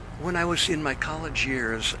together? When I was in my college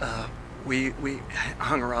years, we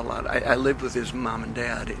hung around a lot. I lived with his mom and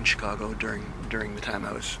dad in Chicago during the time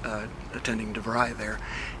I was attending DeVry there,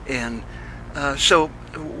 and so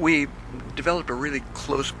we developed a really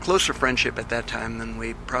closer friendship at that time than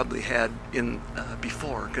we probably had in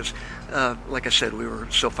before, because like I said, we were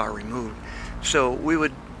so far removed. So we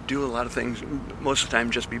would do a lot of things, most of the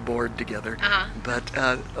time just be bored together, but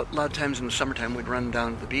a lot of times in the summertime we'd run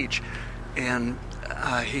down to the beach, and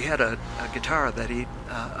he had a guitar that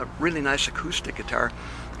a really nice acoustic guitar,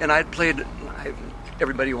 and I'd played.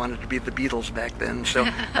 Everybody wanted to be the Beatles back then, so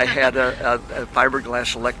I had a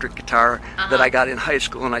fiberglass electric guitar that I got in high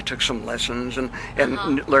school, and I took some lessons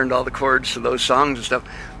and learned all the chords to those songs and stuff.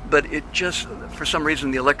 But it just, for some reason,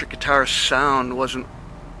 the electric guitar sound wasn't.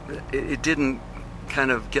 It didn't kind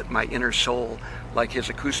of get my inner soul like his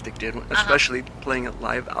acoustic did, especially playing it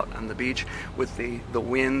live out on the beach with the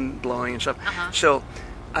wind blowing and stuff. So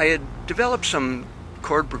I had developed some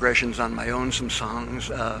chord progressions on my own, some songs,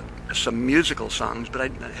 some musical songs, but I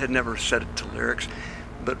had never set it to lyrics.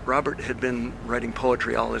 But Robert had been writing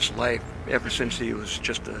poetry all his life, ever since he was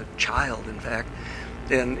just a child, in fact.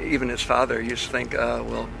 And even his father used to think,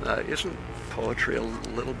 isn't poetry a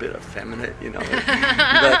little bit effeminate, you know?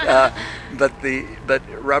 but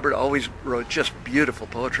Robert always wrote just beautiful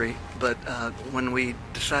poetry. But when we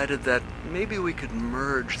decided that maybe we could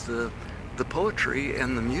merge the poetry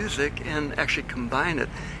and the music and actually combine it,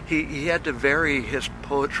 he had to vary his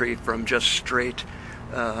poetry from just straight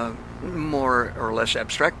more or less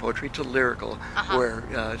abstract poetry to lyrical, where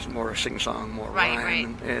it's more sing-song, more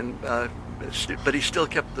rhyme, and but he still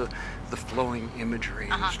kept the flowing imagery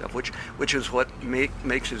and stuff, which is what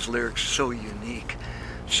makes his lyrics so unique.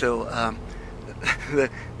 So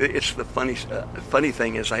it's the funny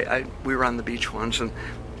thing is we were on the beach once and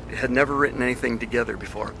had never written anything together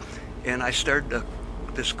before, and I started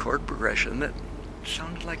this chord progression that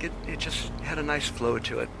sounded like it just had a nice flow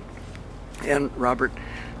to it, and Robert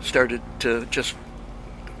started to just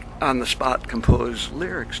on the spot compose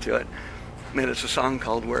lyrics to it. And it's a song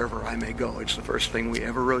called Wherever I May Go. It's the first thing we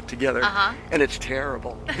ever wrote together, and it's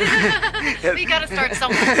terrible. We got to start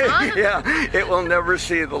somewhere, huh? Yeah, it will never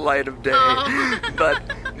see the light of day.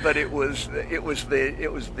 But it was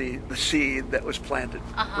the seed that was planted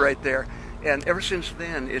right there. And ever since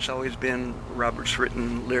then, it's always been Robert's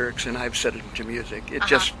written lyrics, and I've set it to music. It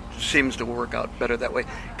just seems to work out better that way,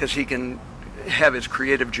 because he can have his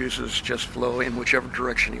creative juices just flow in whichever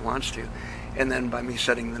direction he wants to. And then by me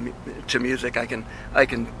setting them to music, I can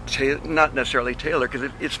not necessarily tailor,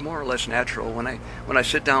 because it's more or less natural when I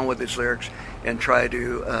sit down with his lyrics and try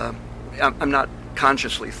to. I'm not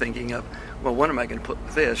consciously thinking of, well, when am I going to put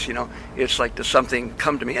this? You know, it's like, does something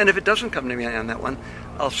come to me? And if it doesn't come to me on that one,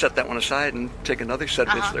 I'll set that one aside and take another set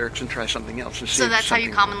of his lyrics and try something else. And see so that's how you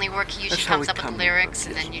works. commonly work. He usually comes up with the lyrics,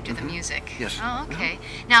 and then you do the music. Yes. Oh, okay.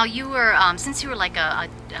 Now you were since you were like a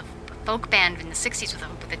folk band in the '60s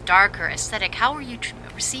with a darker aesthetic. How were you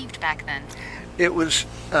received back then? It was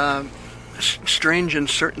strange in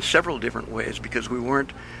several different ways, because we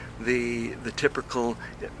weren't the typical,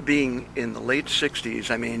 being in the late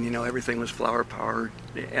 '60s. I mean, you know, everything was flower power,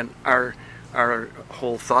 and our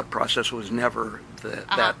whole thought process was never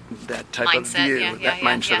that type mindset, of view,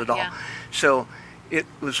 mindset at all. So it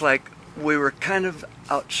was like we were kind of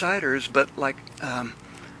outsiders, but like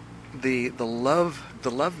the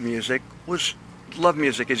love music was love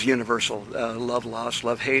music is universal. Love lost,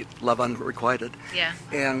 love hate, love unrequited. Yeah.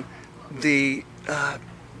 And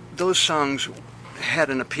those songs had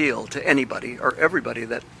an appeal to anybody or everybody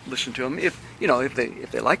that listened to them, if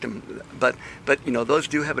they liked them. But those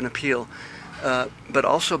do have an appeal. But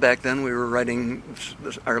also back then we were writing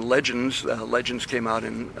our legends. Legends came out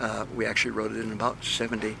we actually wrote it in about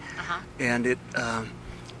 70, and it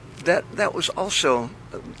that was also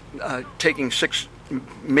taking 6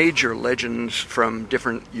 major legends from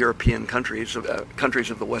different European countries, countries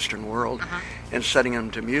of the Western world, and setting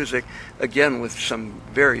them to music. Again, with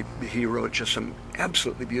he wrote just some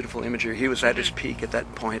absolutely beautiful imagery. He was at his peak at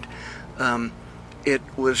that point. It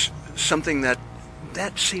was something that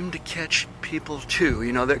seemed to catch people too,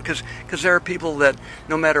 because there are people that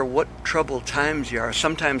no matter what troubled times you are,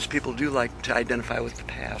 sometimes people do like to identify with the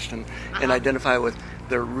past and identify with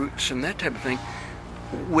their roots and that type of thing,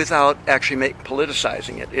 without actually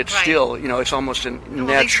politicizing it. It's still, it's almost a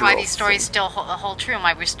natural why these stories still hold true, and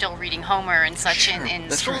why we're still reading Homer and such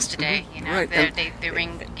in schools today. They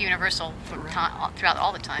ring universal throughout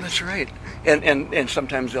all the time. That's right. And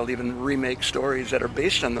sometimes they'll even remake stories that are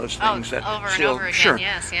based on those things that over still, and over again. Sure.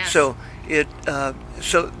 Yes.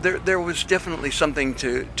 So there was definitely something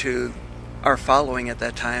to our following at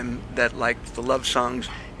that time that liked the love songs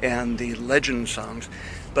and the legend songs,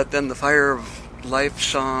 but then the Fire of Life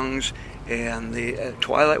songs and the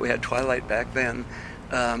Twilight. We had Twilight back then.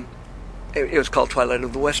 It was called Twilight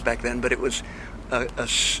of the West back then, but it was a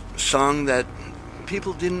song that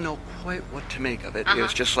people didn't know quite what to make of it. It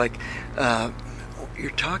was just like, you're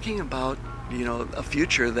talking about a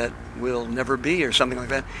future that will never be or something like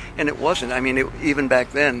that, and it wasn't. I mean, even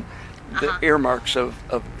back then, the earmarks of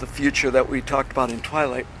the future that we talked about in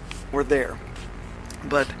Twilight were there,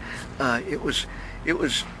 but it was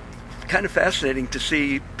kind of fascinating to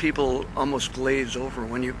see people almost glaze over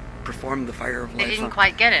when you performed the Fire of Life. They didn't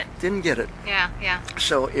quite get it. Didn't get it. Yeah.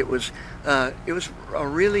 So it was a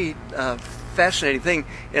really fascinating thing,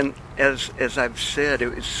 and as I've said,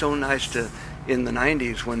 it was so nice to, in the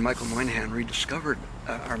 90s when Michael Moynihan rediscovered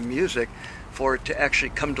our music, for it to actually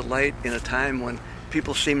come to light in a time when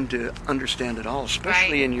people seemed to understand it all,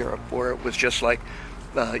 especially in Europe, where it was just like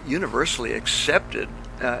universally accepted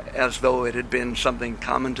as though it had been something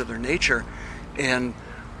common to their nature. And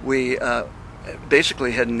we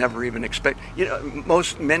basically had never even expected,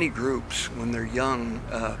 many groups when they're young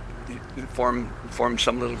form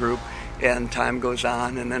some little group, and time goes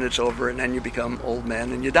on and then it's over and then you become old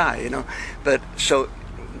men and you die, But so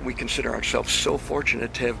we consider ourselves so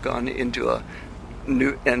fortunate to have gone into a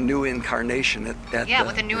new incarnation with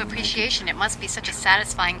a new appreciation. It must be such a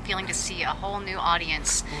satisfying feeling to see a whole new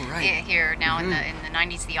audience here now in the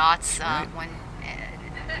 90s, the aughts, when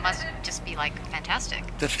it must just be like fantastic.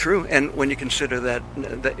 That's true. And when you consider that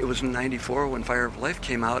it was in 94 when Fire of Life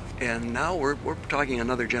came out, and now we're talking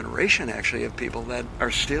another generation actually of people that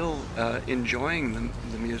are still enjoying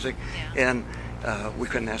the music, and we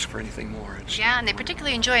couldn't ask for anything more. And they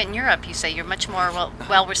particularly enjoy it in Europe. You say you're much more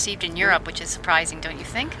well received in Europe, which is surprising, don't you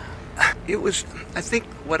think? I think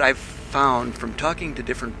what I've found from talking to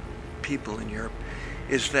different people in Europe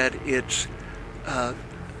is that it's,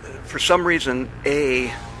 for some reason,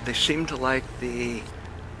 they seem to like the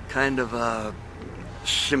kind of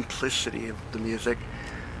simplicity of the music,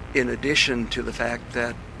 in addition to the fact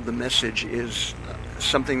that the message is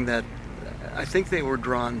something that I think they were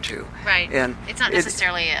drawn to. Right. And it's not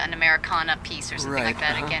necessarily an Americana piece or something like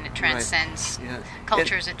that. Again, it transcends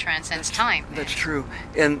cultures, it transcends time. That's true.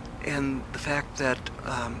 And the fact that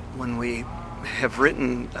when we have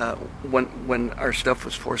written, when our stuff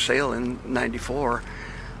was for sale in 94,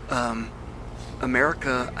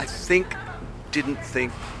 America, I think, didn't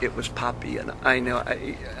think it was poppy, and I know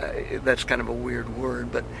that's kind of a weird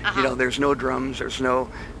word, but there's no drums, there's no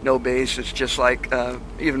bass. It's just like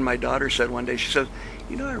even my daughter said one day. She says,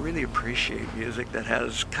 I really appreciate music that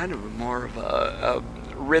has kind of more of a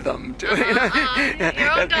rhythm to it.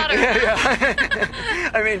 Your own daughter.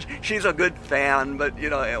 I mean, she's a good fan, but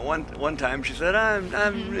at one time she said, I'm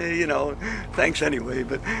thanks anyway.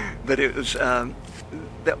 But it was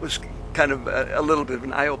that was kind of a little bit of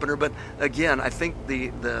an eye-opener. But again, I think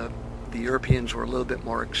the Europeans were a little bit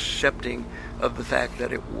more accepting of the fact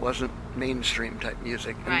that it wasn't mainstream type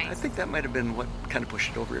music. And I think that might have been what kind of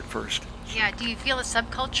pushed it over at first. Yeah, do you feel the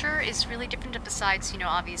subculture is really different besides,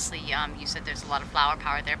 obviously you said there's a lot of flower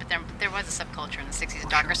power there, but there was a subculture in the 60s, a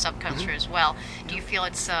darker subculture as well. Do you feel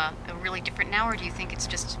it's really different now, or do you think it's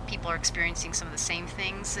just people are experiencing some of the same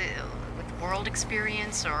things with world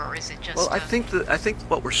experience, or is it just... Well, I think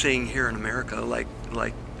what we're seeing here in America, like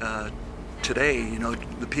today,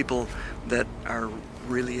 the people that are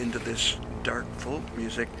really into this dark folk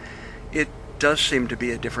music, it does seem to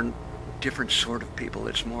be a different sort of people.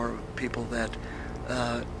 It's more people that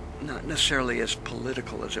not necessarily as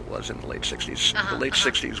political as it was in the late 60s. The late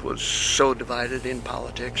 60s was so divided in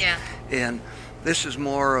politics. Yeah. And this is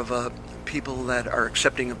more of a people that are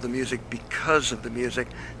accepting of the music because of the music,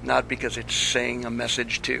 not because it's saying a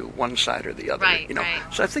message to one side or the other. Right, you know. right.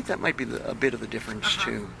 So I think that might be a bit of the difference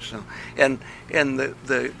too. So and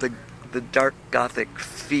the dark Gothic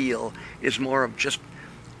feel is more of just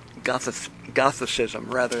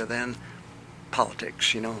Gothicism rather than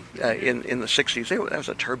politics. You know, in the 60s, that was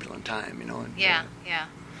a turbulent time. You know. And, Yeah.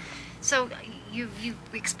 So you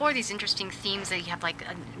explore these interesting themes that you have like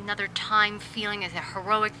another time feeling as the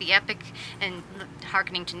heroic, the epic, and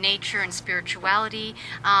hearkening to nature and spirituality.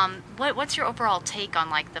 What's your overall take on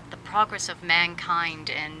like the progress of mankind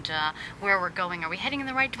and where we're going? Are we heading in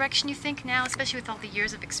the right direction, you think, now, especially with all the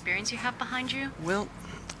years of experience you have behind you? Well,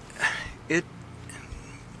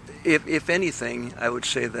 if anything, I would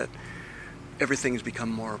say that everything has become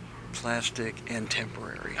more plastic and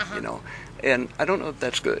temporary, you know, and I don't know if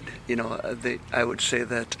that's good. You know, I would say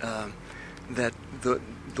that that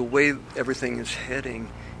the way everything is heading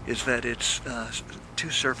is that it's too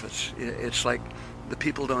surface. It's like the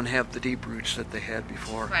people don't have the deep roots that they had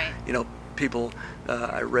before. Right. You know, people.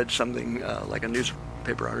 I read something like a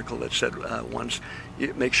newspaper article that said once,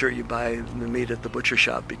 make sure you buy the meat at the butcher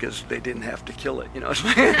shop because they didn't have to kill it. You know, it's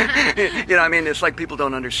like, you know, I mean, it's like people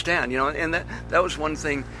don't understand. You know, and that was one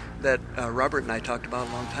thing that Robert and I talked about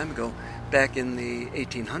a long time ago. Back in the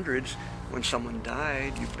 1800s, when someone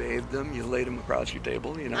died, you bathed them, you laid them across your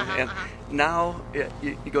table, you know. And now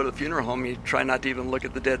you go to the funeral home, you try not to even look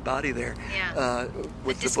at the dead body there. Yeah.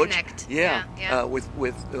 With the disconnect.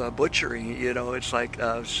 With butchery, you know, it's like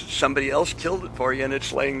somebody else killed it for you, and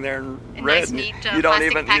it's laying there in red. Nice, and neat, you don't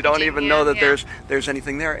plastic even know that packaging, there's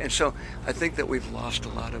anything there. And so I think that we've lost a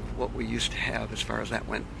lot of what we used to have as far as that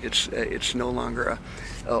went. It's no longer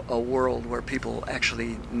a world where people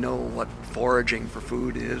actually know what foraging for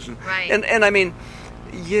food is. And I mean,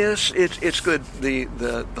 yes, it's good.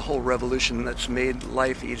 The whole revolution that's made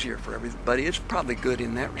life easier for everybody. It's probably good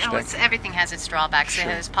in that respect. Everything has its drawbacks. Sure,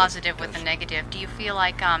 It has positive with the negative. Do you feel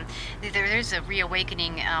like there's a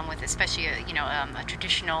reawakening with especially a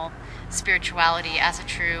traditional spirituality as a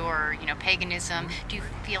true or paganism? Do you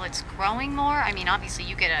feel it's growing more? I mean, obviously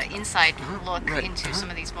you get an inside look into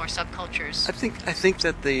some of these more subcultures. I think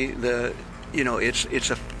that the it's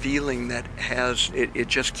a feeling that it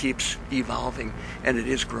just keeps evolving, and it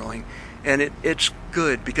is growing, and it's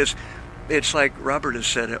good because it's like Robert has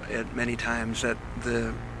said at many times that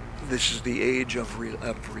this is the age of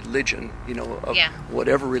religion, of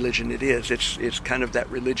whatever religion it is. It's kind of that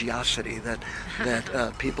religiosity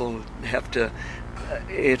that people have to.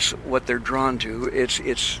 It's what they're drawn to. It's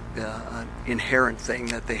an inherent thing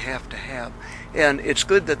that they have to have, and it's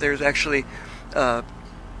good that there's actually.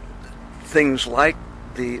 Things like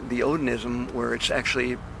the Odinism, where it's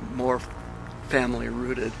actually more family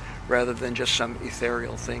rooted rather than just some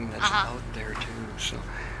ethereal thing that's out there too. So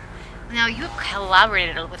now you've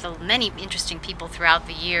collaborated with many interesting people throughout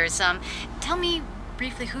the years. Tell me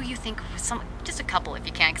briefly who you think, just a couple if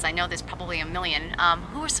you can, because I know there's probably a million.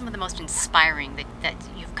 Who are some of the most inspiring that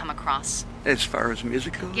you've come across? As far as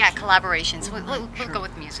music goes? Yeah, collaborations. We'll go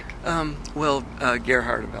with music.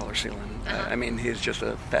 Gerhard of Allerseelen. I mean, he's just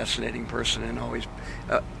a fascinating person and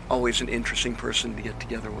always an interesting person to get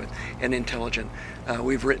together with, and intelligent.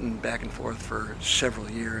 We've written back and forth for several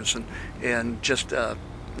years, and just a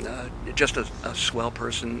swell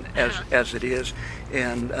person as it is.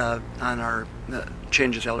 And on our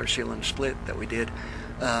Changes Allerseelen split that we did,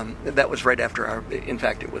 that was right after in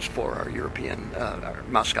fact it was for our European, our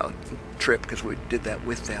Moscow trip, because we did that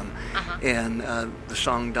with them. And the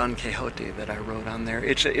song Don Quixote that I wrote on there,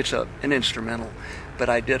 it's an instrumental, but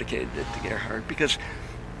I dedicated it to Gerhard because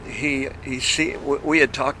we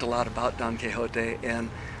had talked a lot about Don Quixote, and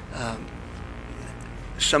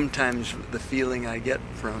sometimes the feeling I get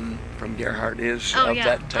from Gerhard is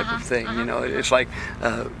that type of thing. It's like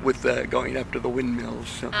with going up to the windmills.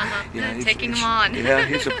 So, taking him on. Yeah,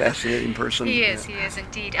 he's a fascinating person. He is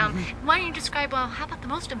indeed. Why don't you describe, how about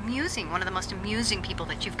one of the most amusing people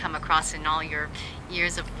that you've come across in all your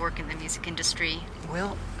years of work in the music industry?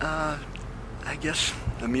 Well, I guess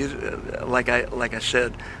like I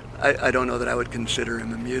said, I don't know that I would consider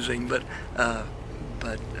him amusing, but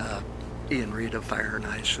Ian Reid of Fire and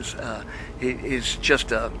Ice he's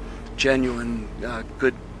just a genuine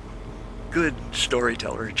good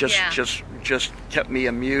storyteller. Just kept me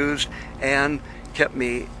amused and kept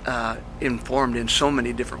me informed in so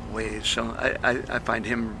many different ways. So I find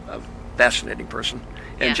him a fascinating person.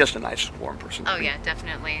 and just a nice, warm person. Oh yeah,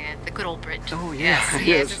 definitely. The good old Brit. Oh yeah,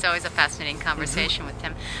 yes. It's always a fascinating conversation with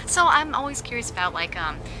him. So I'm always curious about, like,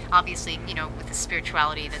 obviously, with the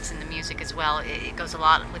spirituality that's in the music as well. It goes a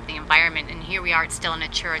lot with the environment, and here we are at Stella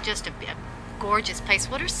Natura, just a gorgeous place.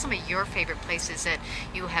 What are some of your favorite places that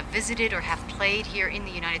you have visited or have played here in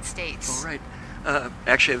the United States? All right.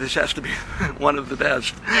 Actually, this has to be one of the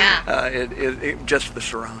best. Yeah. Just the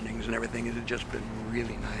surroundings and everything has just been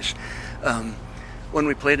really nice. When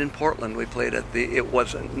we played in Portland, we played at it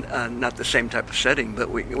wasn't not the same type of setting, but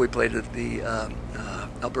we played at the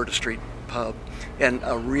Alberta Street Pub, and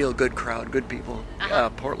a real good crowd, good people.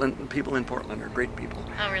 People in Portland are great people.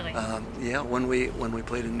 Oh, really? Yeah, when we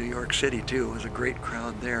played in New York City too, it was a great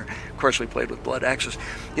crowd there. Of course, we played with Blood Axis.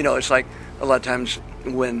 It's like a lot of times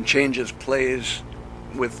when Changes plays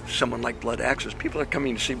with someone like Blood Axis, people are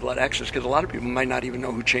coming to see Blood Axis because a lot of people might not even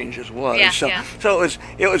know who Changes was. So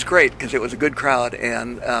it was great because it was a good crowd,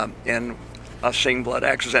 and us seeing Blood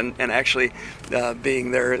Axis and actually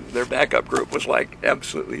being their backup group was like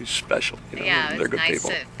absolutely special. Yeah, they're it's good nice people.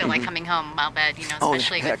 to feel like coming home. I'll bet,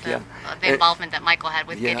 especially with the And- involvement that Michael had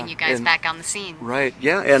with getting you guys back on the scene. Right.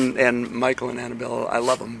 Yeah, and Michael and Annabelle, I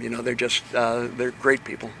love them. They're just they're great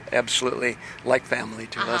people. Absolutely, like family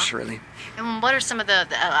to us, really. And what are some of the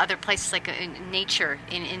other places, like in nature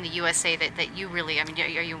in the USA that you really? I mean,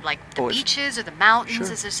 are you like the beaches or the mountains?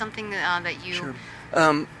 Sure. Is there something that you? Sure.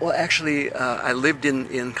 Well, actually, I lived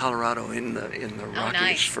in Colorado in the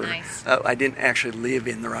Rockies nice. I didn't actually live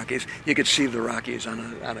in the Rockies. You could see the Rockies on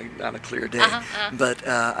a clear day. But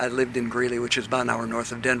I lived in Greeley, which is about an hour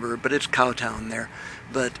north of Denver, but it's cowtown there.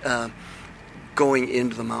 But going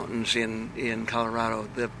into the mountains in Colorado,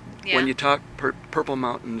 when you talk Purple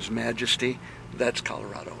Mountains majesty, that's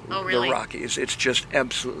Colorado. Oh, really? The Rockies. It's just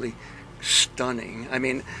absolutely stunning. I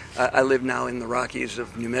mean, I live now in the Rockies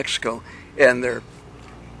of New Mexico, and they're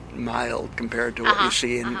mild compared to what you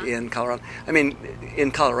see in Colorado. I mean,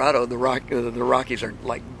 in Colorado, the Rockies are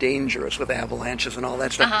like dangerous with avalanches and all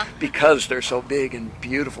that stuff because they're so big and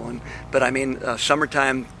beautiful. But I mean,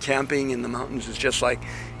 summertime camping in the mountains is just like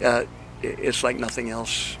it's like nothing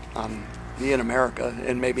else in America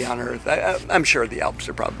and maybe on Earth. I'm sure the Alps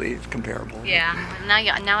are probably comparable. Yeah. Now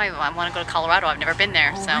I want to go to Colorado. I've never been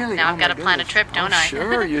there, so really? now I've got to plan a trip, don't I?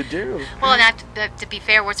 Sure, you do. Well, and to be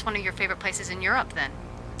fair, what's one of your favorite places in Europe then?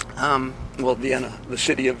 Well, Vienna, the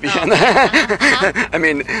city of Vienna. I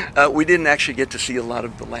mean, we didn't actually get to see a lot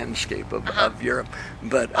of the landscape of Europe,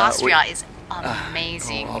 but Austria is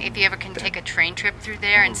amazing. If you ever can take a train trip through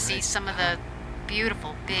there and see some of the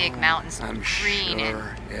beautiful big mountains, green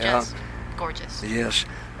and just gorgeous. Yes,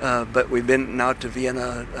 but we've been now to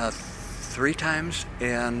Vienna 3 times,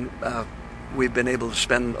 and we've been able to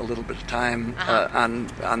spend a little bit of time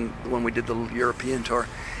on when we did the European tour,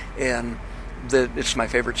 and it's my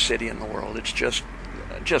favorite city in the world. It's just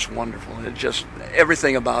wonderful. It just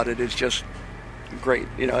everything about it is just great.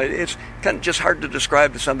 It's kind of just hard to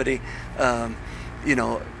describe to somebody,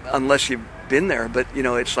 unless you've been there. But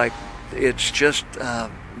it's like it's just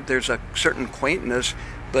there's a certain quaintness,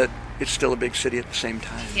 but it's still a big city at the same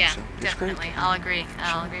time. Yeah, so definitely. Great. I'll agree.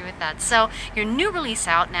 I'll agree with that. So your new release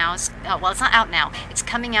out now is, well, it's not out now. It's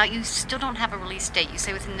coming out. You still don't have a release date. You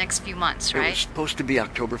say within the next few months, right? It was supposed to be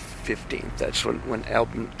October 15th. That's when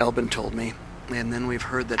Albin told me. And then we've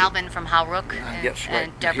heard that... Albin from Hauruck yes, right.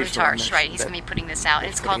 and Deborah Tarsh, right? He's going to be putting this out.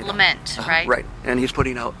 It's called Lament, right? Right. And he's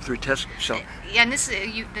putting out through Tesco. So. Yeah, and this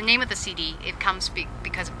the name of the CD, it comes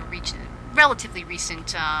because of a relatively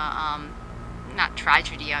recent... not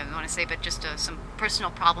tragedy, I want to say, but just some personal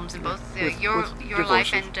problems in both your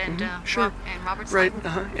life and Robert's life. Right.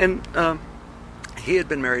 And he had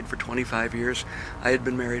been married for 25 years. I had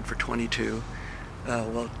been married for 22.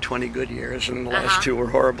 20 good years, and the last 2 were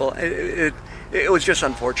horrible. It was just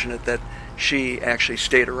unfortunate that she actually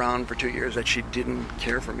stayed around for 2 years, that she didn't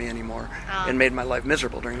care for me anymore, and made my life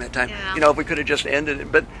miserable during that time. Yeah. If we could have just ended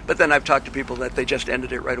it, but then I've talked to people that they just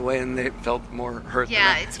ended it right away, and they felt more hurt.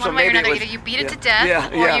 Yeah, it's one way or another. Either you beat it to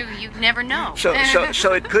death, or you never know. So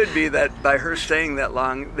it could be that by her staying that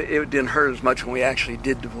long, it didn't hurt as much when we actually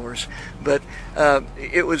did divorce. But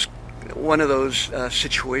it was one of those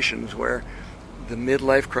situations where the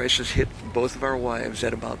midlife crisis hit both of our wives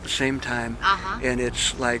at about the same time, and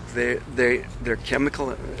it's like the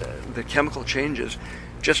chemical changes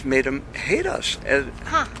just made them hate us,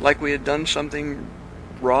 like we had done something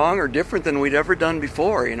wrong or different than we'd ever done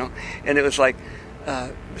before, And it was like,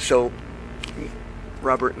 so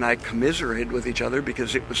Robert and I commiserated with each other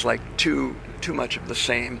because it was like too much of the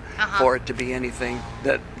same for it to be anything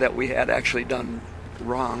that we had actually done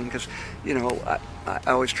wrong because, you know, I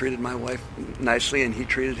always treated my wife nicely and he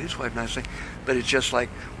treated his wife nicely, but it's just like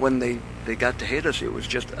when they got to hate us, it was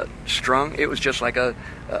just it was just like an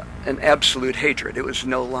absolute hatred. It was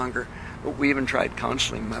no longer. We even tried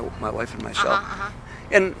counseling, my wife and myself.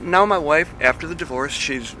 And now my wife, after the divorce,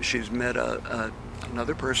 she's met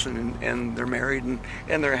another person and they're married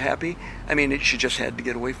and they're happy. I mean, she just had to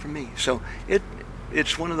get away from me. So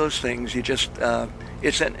it's one of those things. You just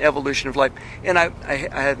it's an evolution of life. And I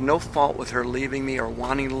had no fault with her leaving me or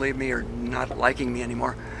wanting to leave me or not liking me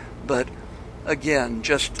anymore. But again,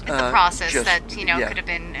 just it's a process just, that could have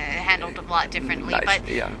been handled a lot differently. Nice, but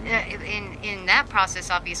yeah. In that process,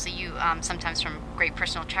 obviously, you sometimes from great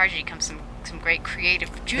personal tragedy comes some great creative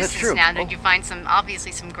juices. That's true. Now that you find some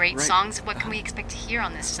great Right. songs. What can we expect to hear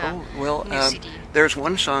on this new CD? There's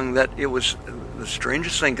one song that it was the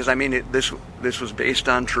strangest thing because I mean this was based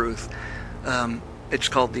on truth. It's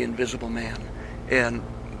called "The Invisible Man," and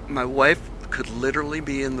my wife could literally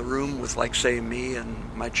be in the room with, like, say, me and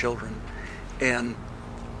my children, and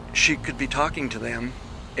she could be talking to them,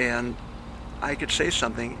 and I could say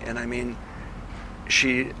something, and I mean,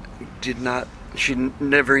 she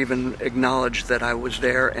never even acknowledged that I was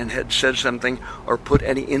there and had said something or put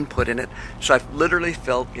any input in it. So I literally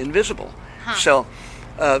felt invisible. So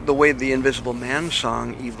the way the Invisible Man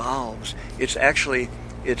song evolves, it's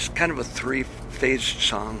kind of a three-phase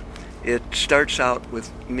song. It starts out with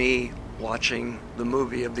me watching the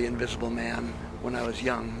movie of The Invisible Man when I was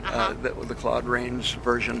young, the Claude Rains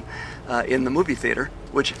version in the movie theater,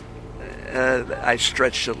 which I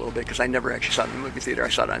stretched it a little bit because I never actually saw it in the movie theater. I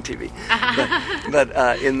saw it on TV.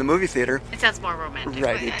 But in the movie theater... It sounds more romantic.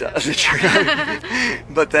 Right, it does. It sure does.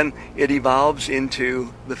 But then it evolves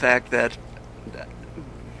into the fact that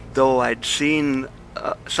though I'd seen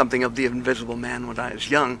something of the Invisible Man when I was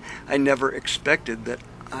young, I never expected that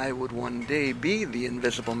I would one day be the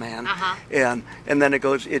Invisible Man. And then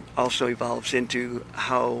it also evolves into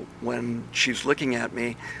how when she's looking at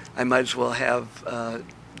me, I might as well have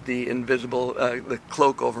the invisible, the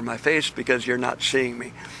cloak over my face because you're not seeing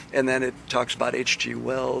me. And then it talks about H.G.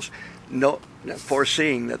 Wells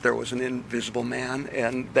foreseeing that there was an invisible man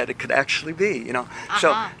and that it could actually be,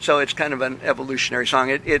 So it's kind of an evolutionary song.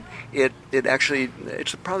 It actually,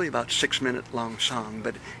 it's probably about 6-minute long song,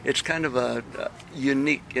 but it's kind of a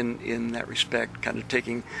unique in that respect, kind of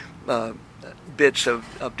taking bits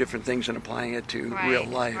of different things and applying it to real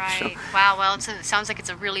life. Right. So, wow. Well, it sounds like it's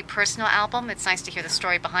a really personal album. It's nice to hear the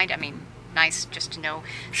story behind it. I mean, nice just to know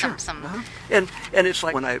some. And it's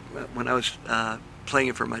like when I was playing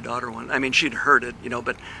it for my daughter I mean, she'd heard it,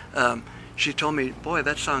 but she told me, "Boy,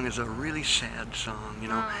 that song is a really sad song,"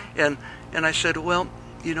 And I said, "Well,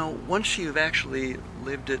 once you've actually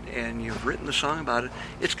lived it and you've written the song about it,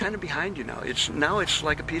 it's kind of behind you now. It's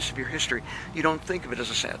like a piece of your history. You don't think of it as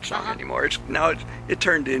a sad song anymore. It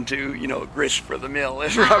turned into, grist for the mill,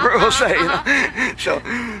 as Robert will say. So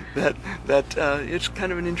that it's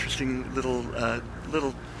kind of an interesting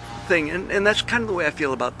little thing, and that's kind of the way I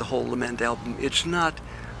feel about the whole Lament album. It's not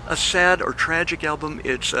a sad or tragic album.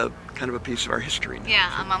 It's a kind of a piece of our history now.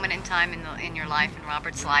 Yeah, a moment in time in your life, in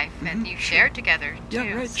Robert's life, that you shared together too.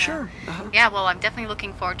 Yeah, right, sure. Yeah, well, I'm definitely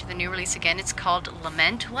looking forward to the new release again. It's called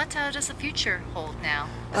Lament. What does the future hold now,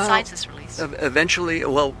 besides this release? Eventually,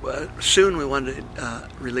 soon we want to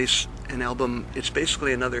release an album. It's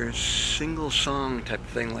basically another single song type of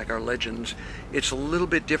thing, like our Legends. It's a little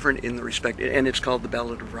bit different in the respect, and it's called The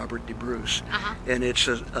Ballad of Robert de Bruce. And it's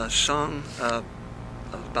a song,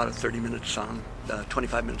 about a 30-minute song,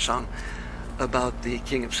 25-minute song, about the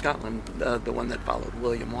King of Scotland, the one that followed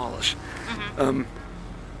William Wallace.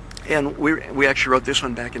 And we actually wrote this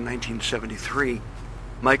one back in 1973.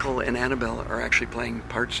 Michael and Annabelle are actually playing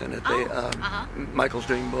parts in it. Michael's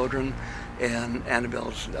doing bodhran, and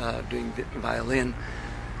Annabelle's doing violin.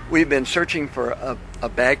 We've been searching for a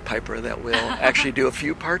bagpiper that will actually do a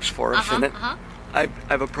few parts for us in it.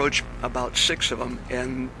 I've approached about 6 of them,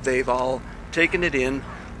 and they've all taken it in,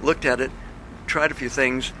 looked at it, tried a few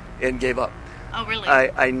things, and gave up. Oh, really?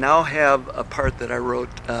 I now have a part that I wrote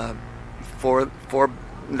for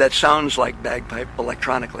that sounds like bagpipe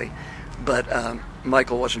electronically, but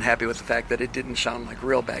Michael wasn't happy with the fact that it didn't sound like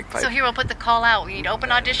real bagpipe. So here we'll put the call out. We need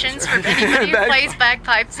open auditions for anybody who plays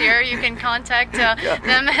bagpipes here. You can contact them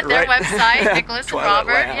at their website, Nicholas and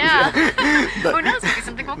Robert. Lambs, But, who knows? Maybe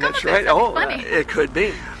something will come that's of right. it. Funny. It could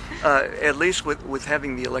be. At least with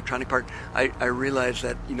having the electronic part, I realized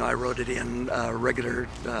that I wrote it in regular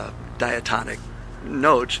diatonic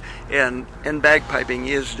notes, and bagpiping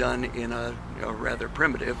is done in a rather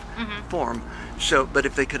primitive form. So, but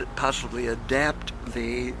if they could possibly adapt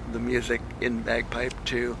the music in bagpipe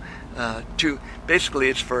to to basically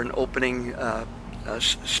it's for an opening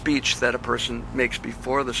speech that a person makes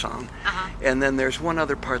before the song, and then there's one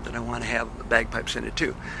other part that I want to have the bagpipes in it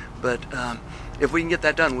too. But if we can get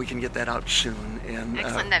that done, we can get that out soon. And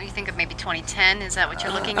excellent. Now you think of maybe 2010? Is that what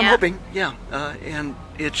you're looking I'm at? hoping, yeah. And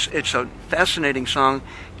it's a fascinating song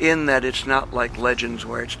in that it's not like Legends,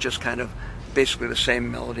 where it's just kind of basically the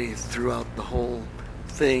same melody throughout the whole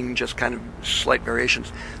thing, just kind of slight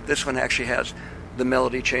variations. This one actually has the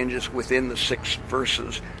melody changes within the 6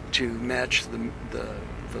 verses to match the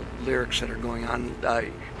lyrics that are going on.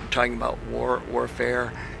 Talking about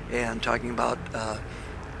warfare, and talking about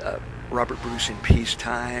Robert Bruce in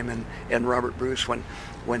peacetime, and Robert Bruce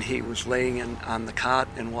when he was laying on the cot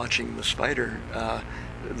and watching the spider,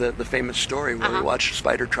 the famous story where he watched a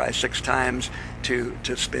spider try 6 times to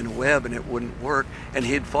spin a web and it wouldn't work, and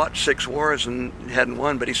he'd fought 6 wars and hadn't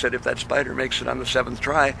won, but he said, if that spider makes it on the 7th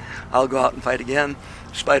try, I'll go out and fight again.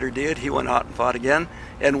 Spider did. He went out and fought again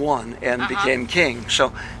and won and became king.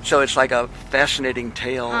 So it's like a fascinating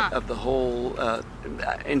tale of the whole.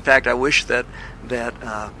 In fact, I wish that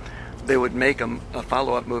they would make a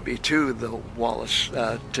follow-up movie to the Wallace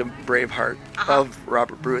to Braveheart of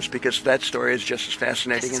Robert Bruce, because that story is just as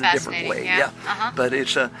fascinating in a different way. Yeah. But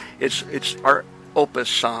it's our opus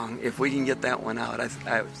song. If we can get that one out, I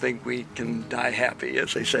think we can die happy,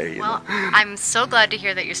 as they say. Well, I'm so glad to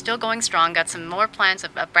hear that you're still going strong. Got some more plans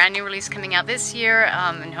of a brand new release coming out this year,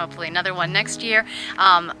 and hopefully another one next year.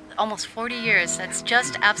 Almost 40 years. That's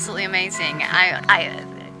just absolutely amazing. I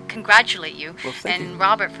congratulate you. Well, thank and you.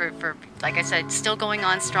 Robert for, like I said, still going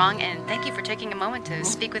on strong, and thank you for taking a moment to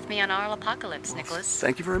speak with me on Aural Apocalypse, Nicholas.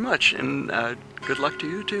 Thank you very much, and good luck to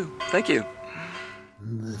you too. Thank you.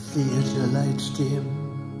 The theater lights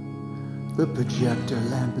dim, the projector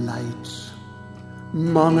lamp lights,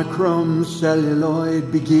 monochrome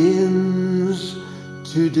celluloid begins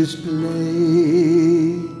to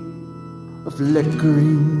display a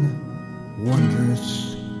flickering,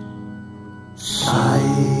 wondrous sight.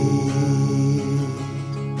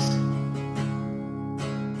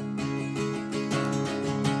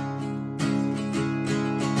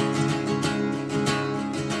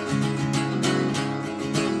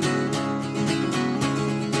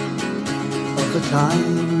 Of a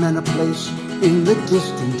time and a place in the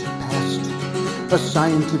distant past, a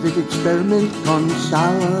scientific experiment gone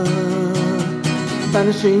sour.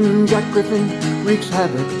 Vanishing Jack Griffin wreaks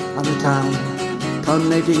havoc on the town,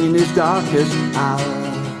 culminating in his darkest hour.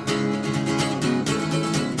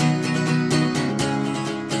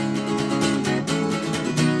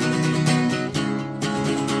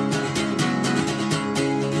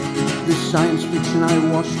 This science fiction I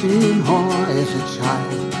watched in horror as a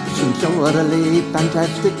child seemed so utterly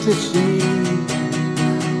fantastic to see.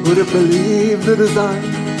 Would have believed that as I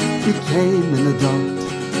became an adult,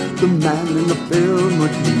 the man in the film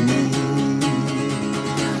would be me.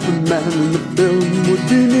 The man in the film would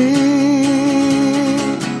be me.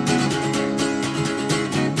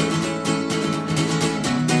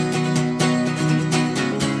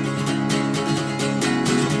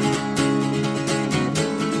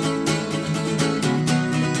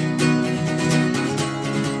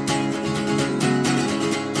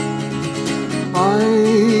 I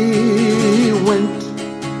went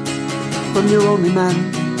from your only man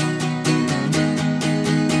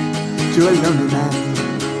to a lonely man.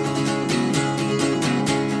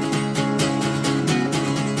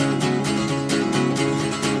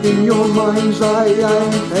 In your mind's eye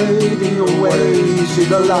I'm fading away. See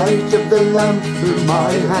the light of the lamp through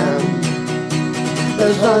my hand.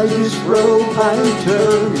 As I disrobe and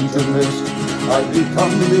turn into mist, I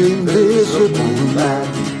become the invisible man.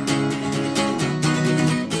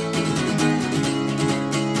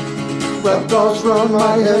 Wrap gauze round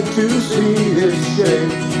my head to see his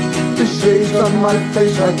shape. The shades on my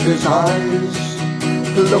face like his eyes.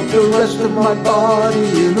 Look the rest of my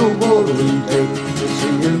body in a woolly tape. It's the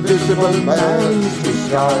invisible man's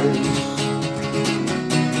disguise.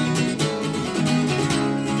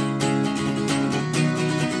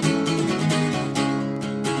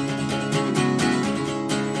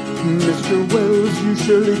 Mr. Wells, you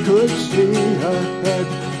surely could see ahead.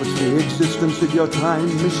 What's the existence of your time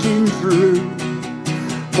machine true?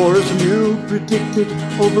 For as you predicted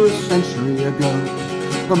over a century ago,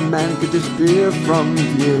 a man could disappear from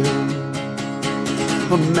view.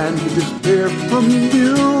 A man could disappear from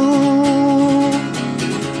view.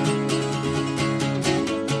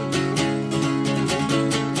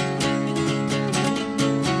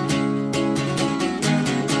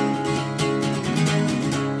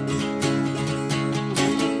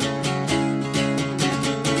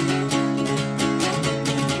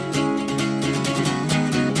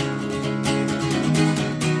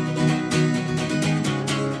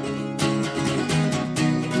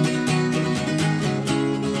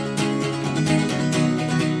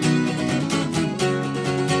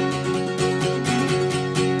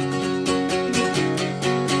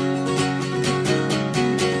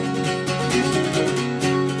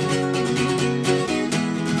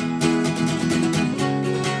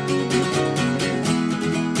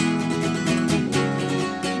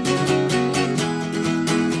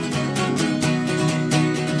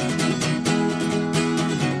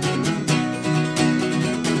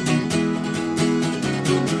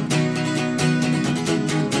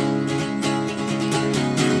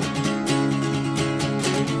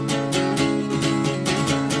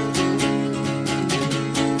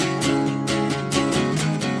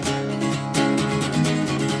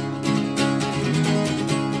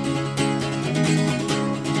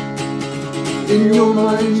 In your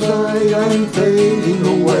mind's eye I'm fading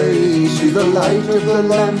away. See the light of the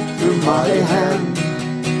lamp through my hand.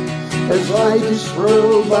 As I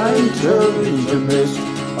disrobe I'm turning to mist.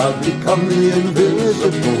 I've become the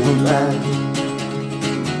invisible man.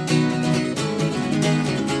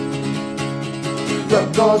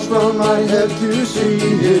 Wrap gauze round my head to see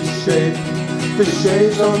its shape. The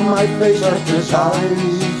shades on my face act as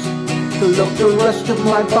eyes. Look the rest of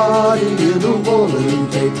my body in a woolen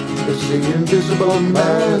tape. It's the invisible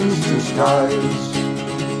man's disguise.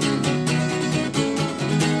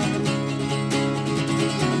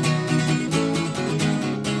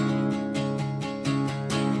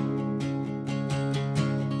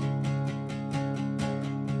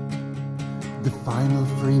 The final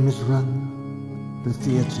frame is run. The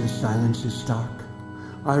theater's silence is stark.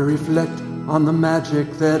 I reflect on the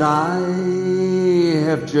magic that I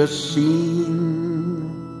have just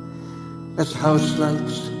seen as house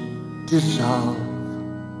lights dissolve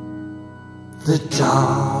the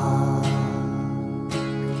dark.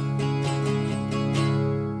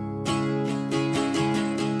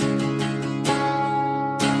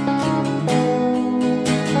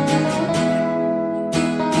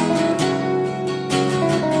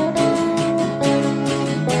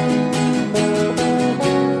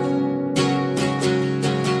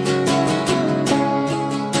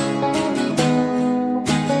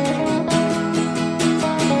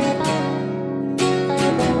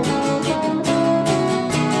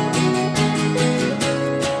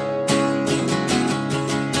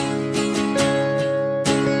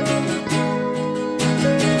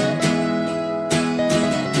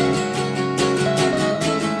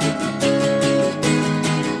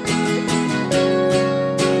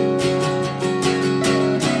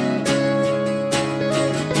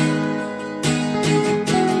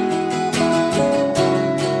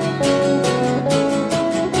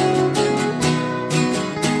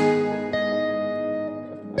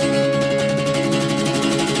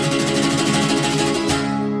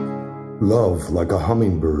 Love like a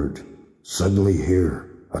hummingbird, suddenly here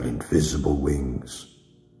on invisible wings,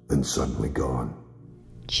 then suddenly gone.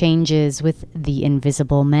 Changes with the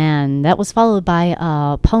Invisible Man. That was followed by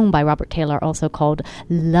a poem by Robert Taylor, also called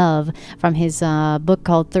Love, from his book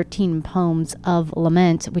called 13 Poems of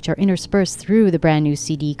Lament, which are interspersed through the brand new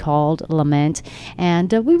CD called Lament.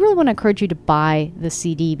 And we really want to encourage you to buy the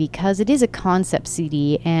CD because it is a concept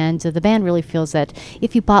CD, and the band really feels that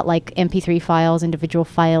if you bought like MP3 files, individual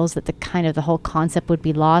files, that the whole concept would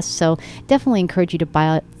be lost. So definitely encourage you to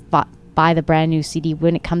buy the brand new CD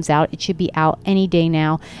when it comes out. It should be out any day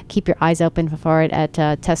now. Keep your eyes open for it at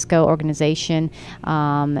Tesco organization,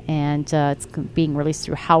 and it's being released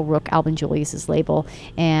through Hal Rook, Alvin Julius's label.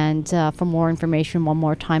 And for more information, one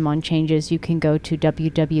more time on changes, you can go to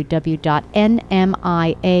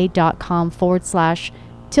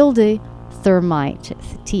www.nmia.com/thermite,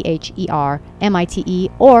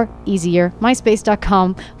 THERMITE, or easier,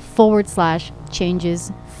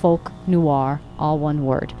 myspace.com/changes folk noir, all one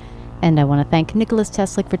word. And I want to thank Nicholas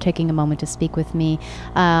Teslick for taking a moment to speak with me.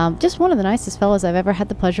 Just one of the nicest fellows I've ever had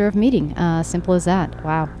the pleasure of meeting. Simple as that.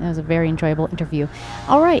 Wow, that was a very enjoyable interview.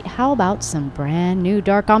 All right, how about some brand new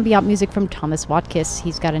dark ambient music from Thomas Watkiss?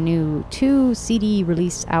 He's got a new 2 CD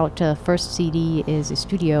release out. First CD is a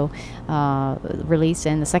studio release,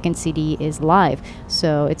 and the second CD is live.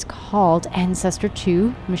 So it's called Ancestor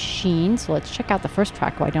 2 Machine. So let's check out the first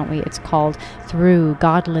track, why don't we? It's called Through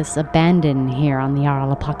Godless Abandon here on the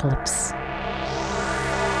Aural Apocalypse.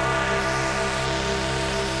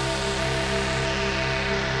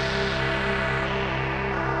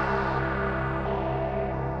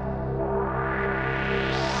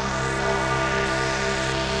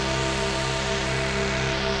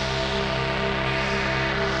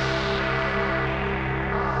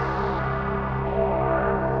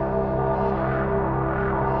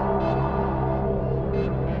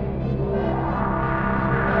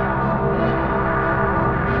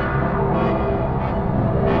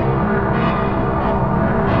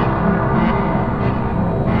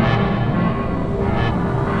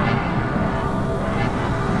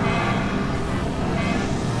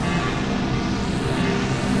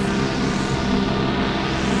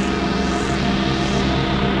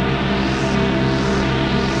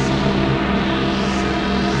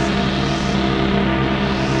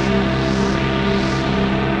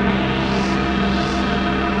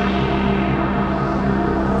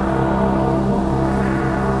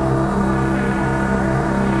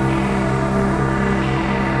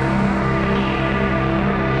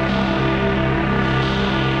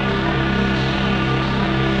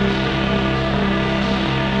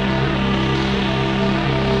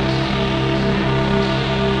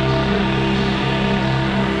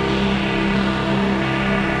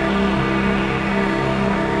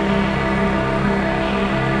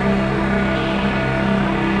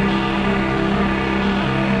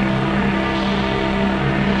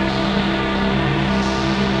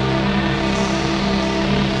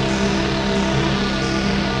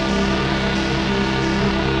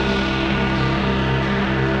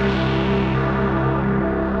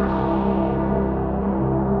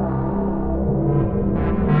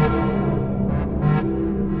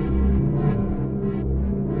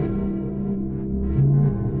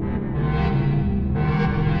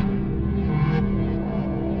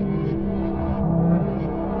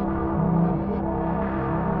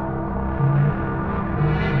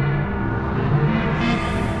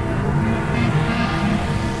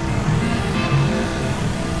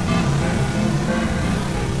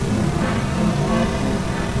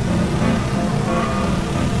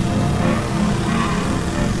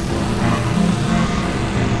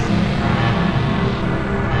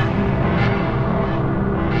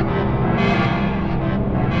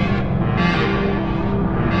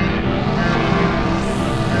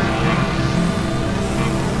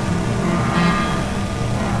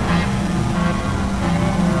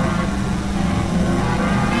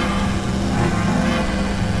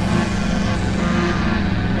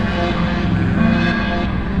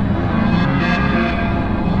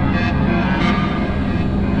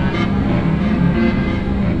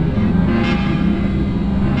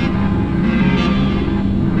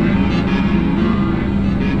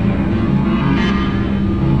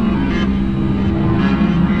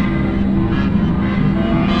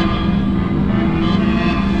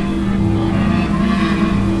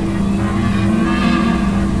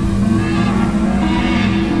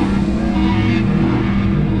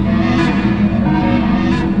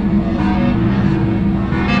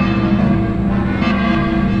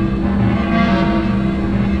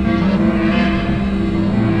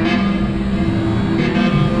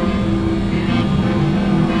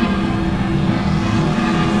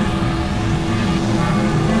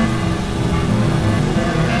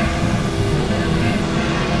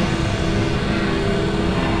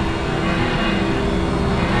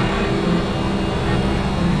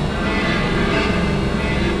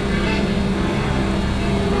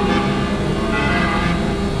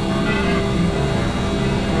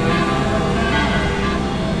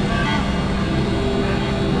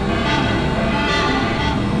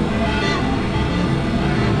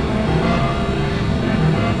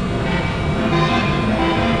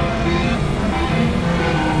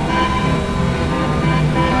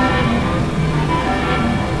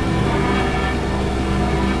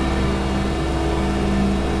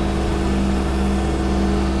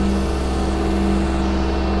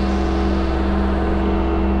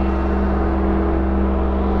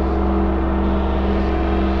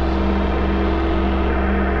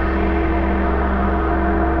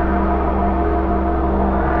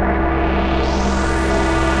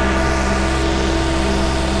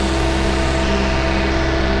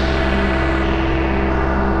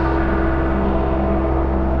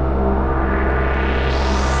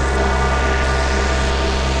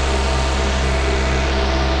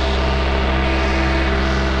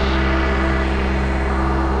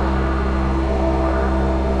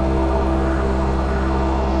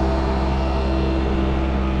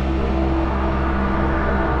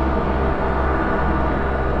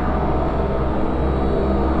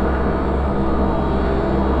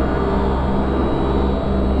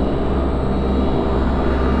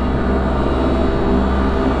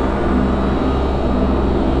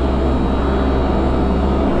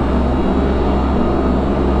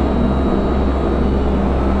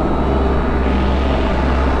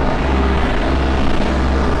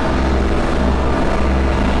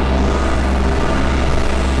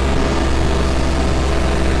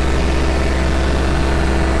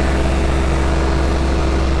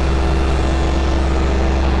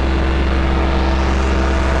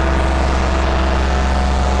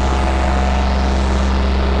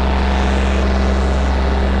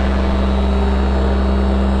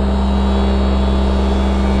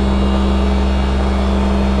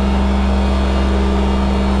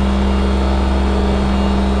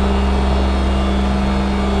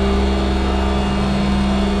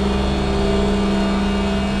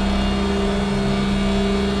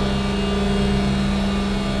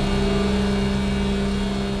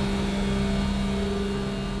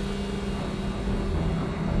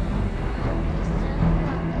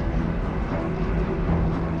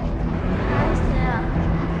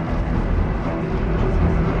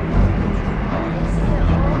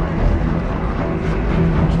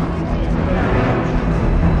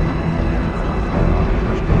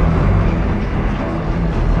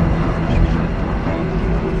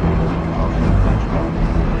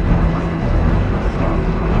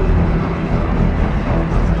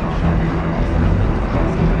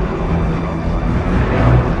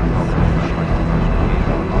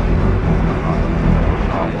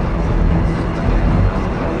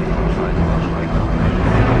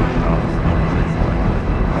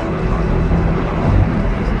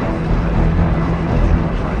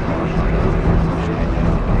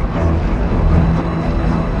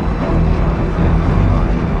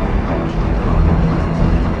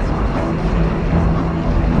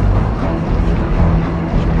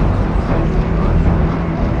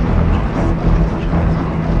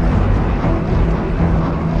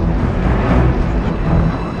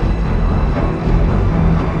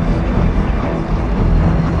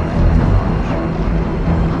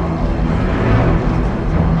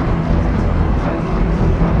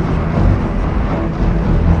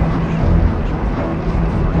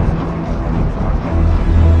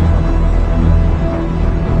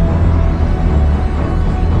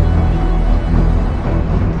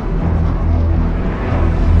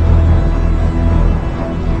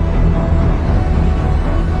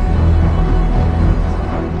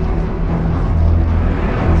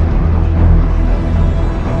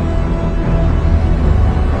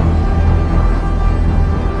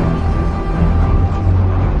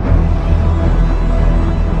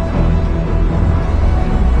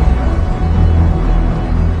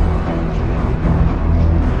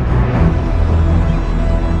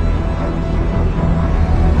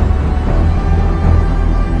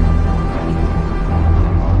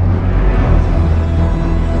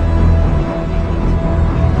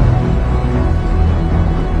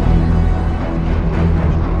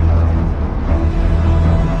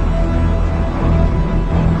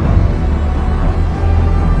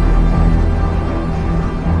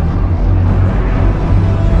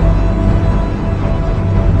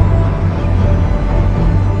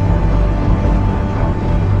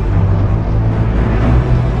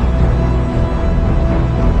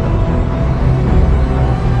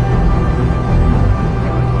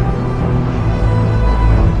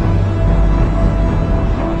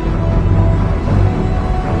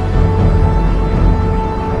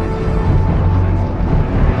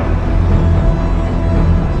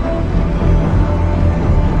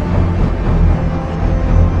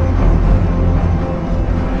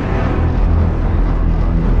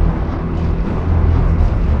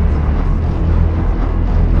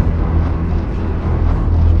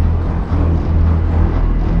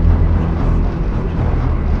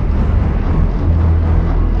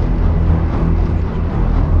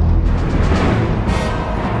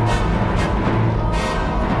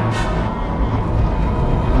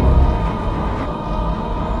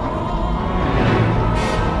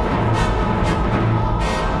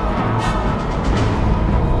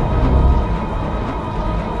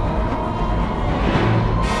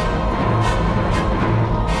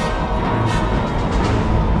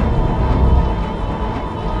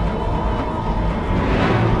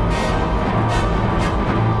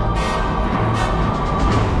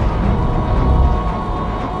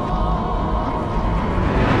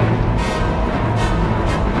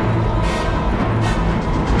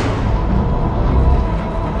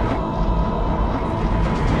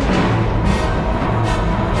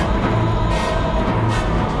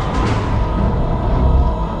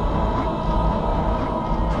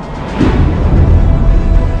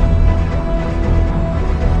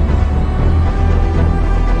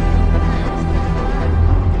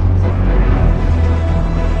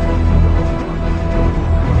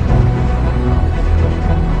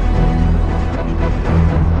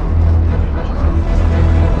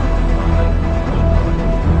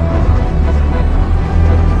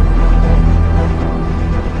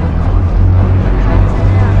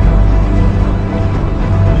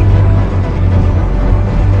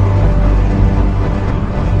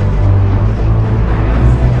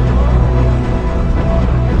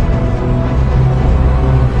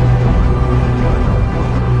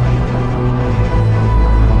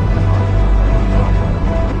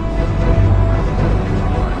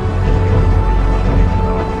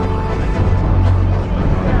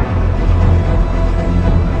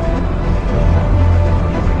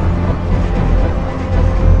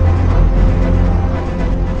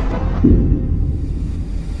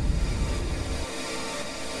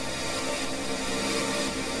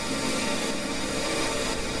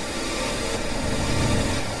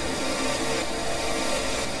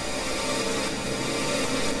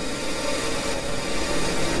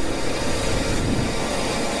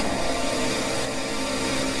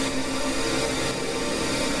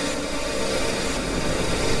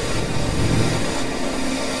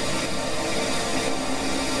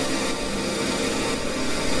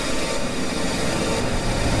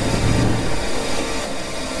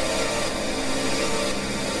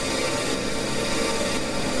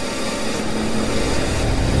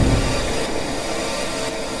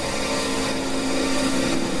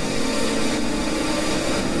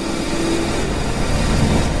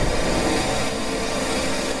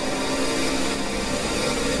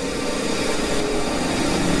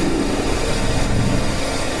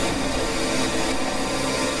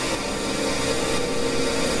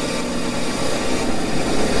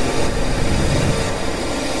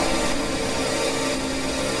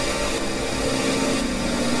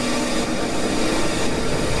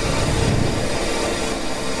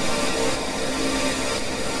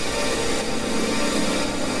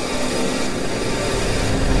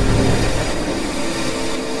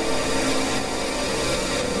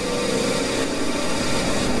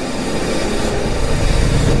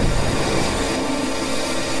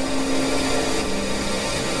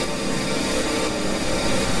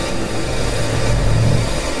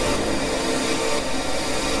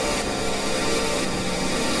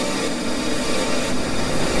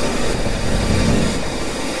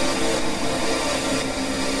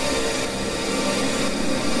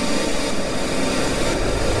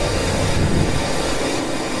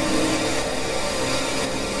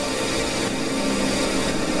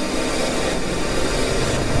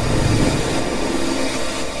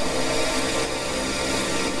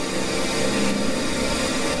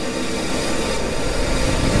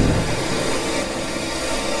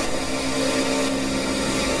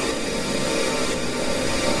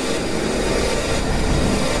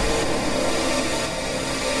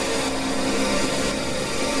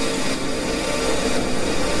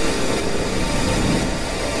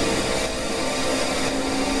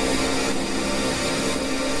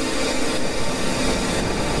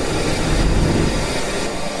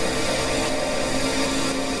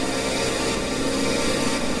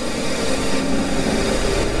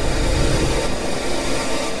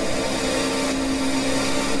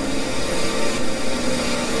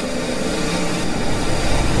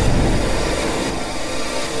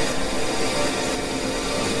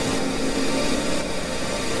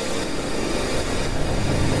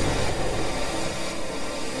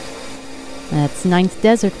 That's Ninth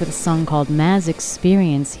Desert with a song called Maz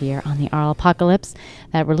Experience here on the Aural Apocalypse.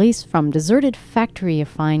 That release from Deserted Factory, a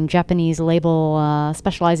fine Japanese label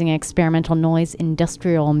specializing in experimental noise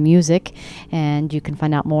industrial music. And you can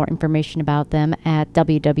find out more information about them at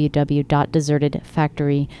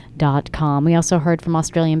www.desertedfactory.com. We also heard from an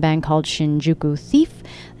Australian band called Shinjuku Thief.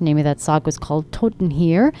 The name of that song was called Toten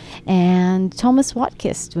here. And Thomas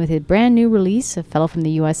Watkist with his brand new release, a fellow from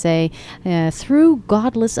the USA, Through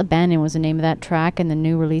Godless Abandon was the name of that track, and the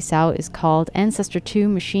new release out is called Ancestor 2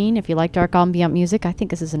 Machine. If you like dark ambient music, I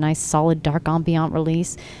think this is a nice solid dark ambient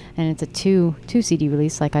release, and it's a two CD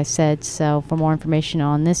release, like I said. So for more information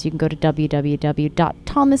on this, you can go to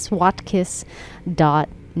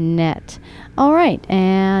www.thomaswatkis.net. All right,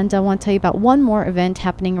 and I want to tell you about one more event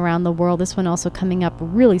happening around the world. This one also coming up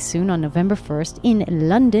really soon on November 1st in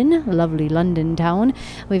London, lovely London town.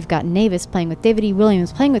 We've got Navis playing with David E.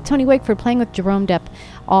 Williams, playing with Tony Wakeford, playing with Jerome Depp,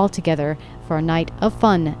 all together for a night of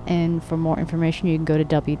fun. And for more information, you can go to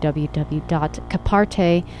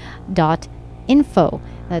www.caparte.info.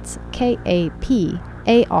 That's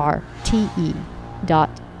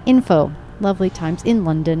KAPARTE.info. Lovely times in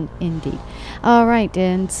London, indeed. All right,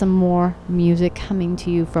 and some more music coming to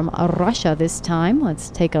you from Russia this time. Let's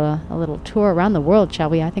take a little tour around the world, shall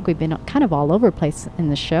we? I think we've been kind of all over the place in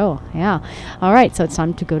the show. Yeah. All right, so it's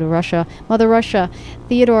time to go to Russia. Mother Russia,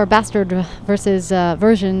 Theodore Bastard versus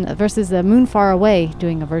the Moon Far Away,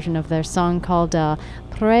 doing a version of their song called Presagium.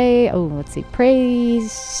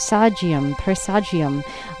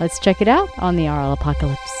 Let's check it out on the Aural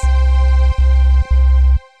Apocalypse.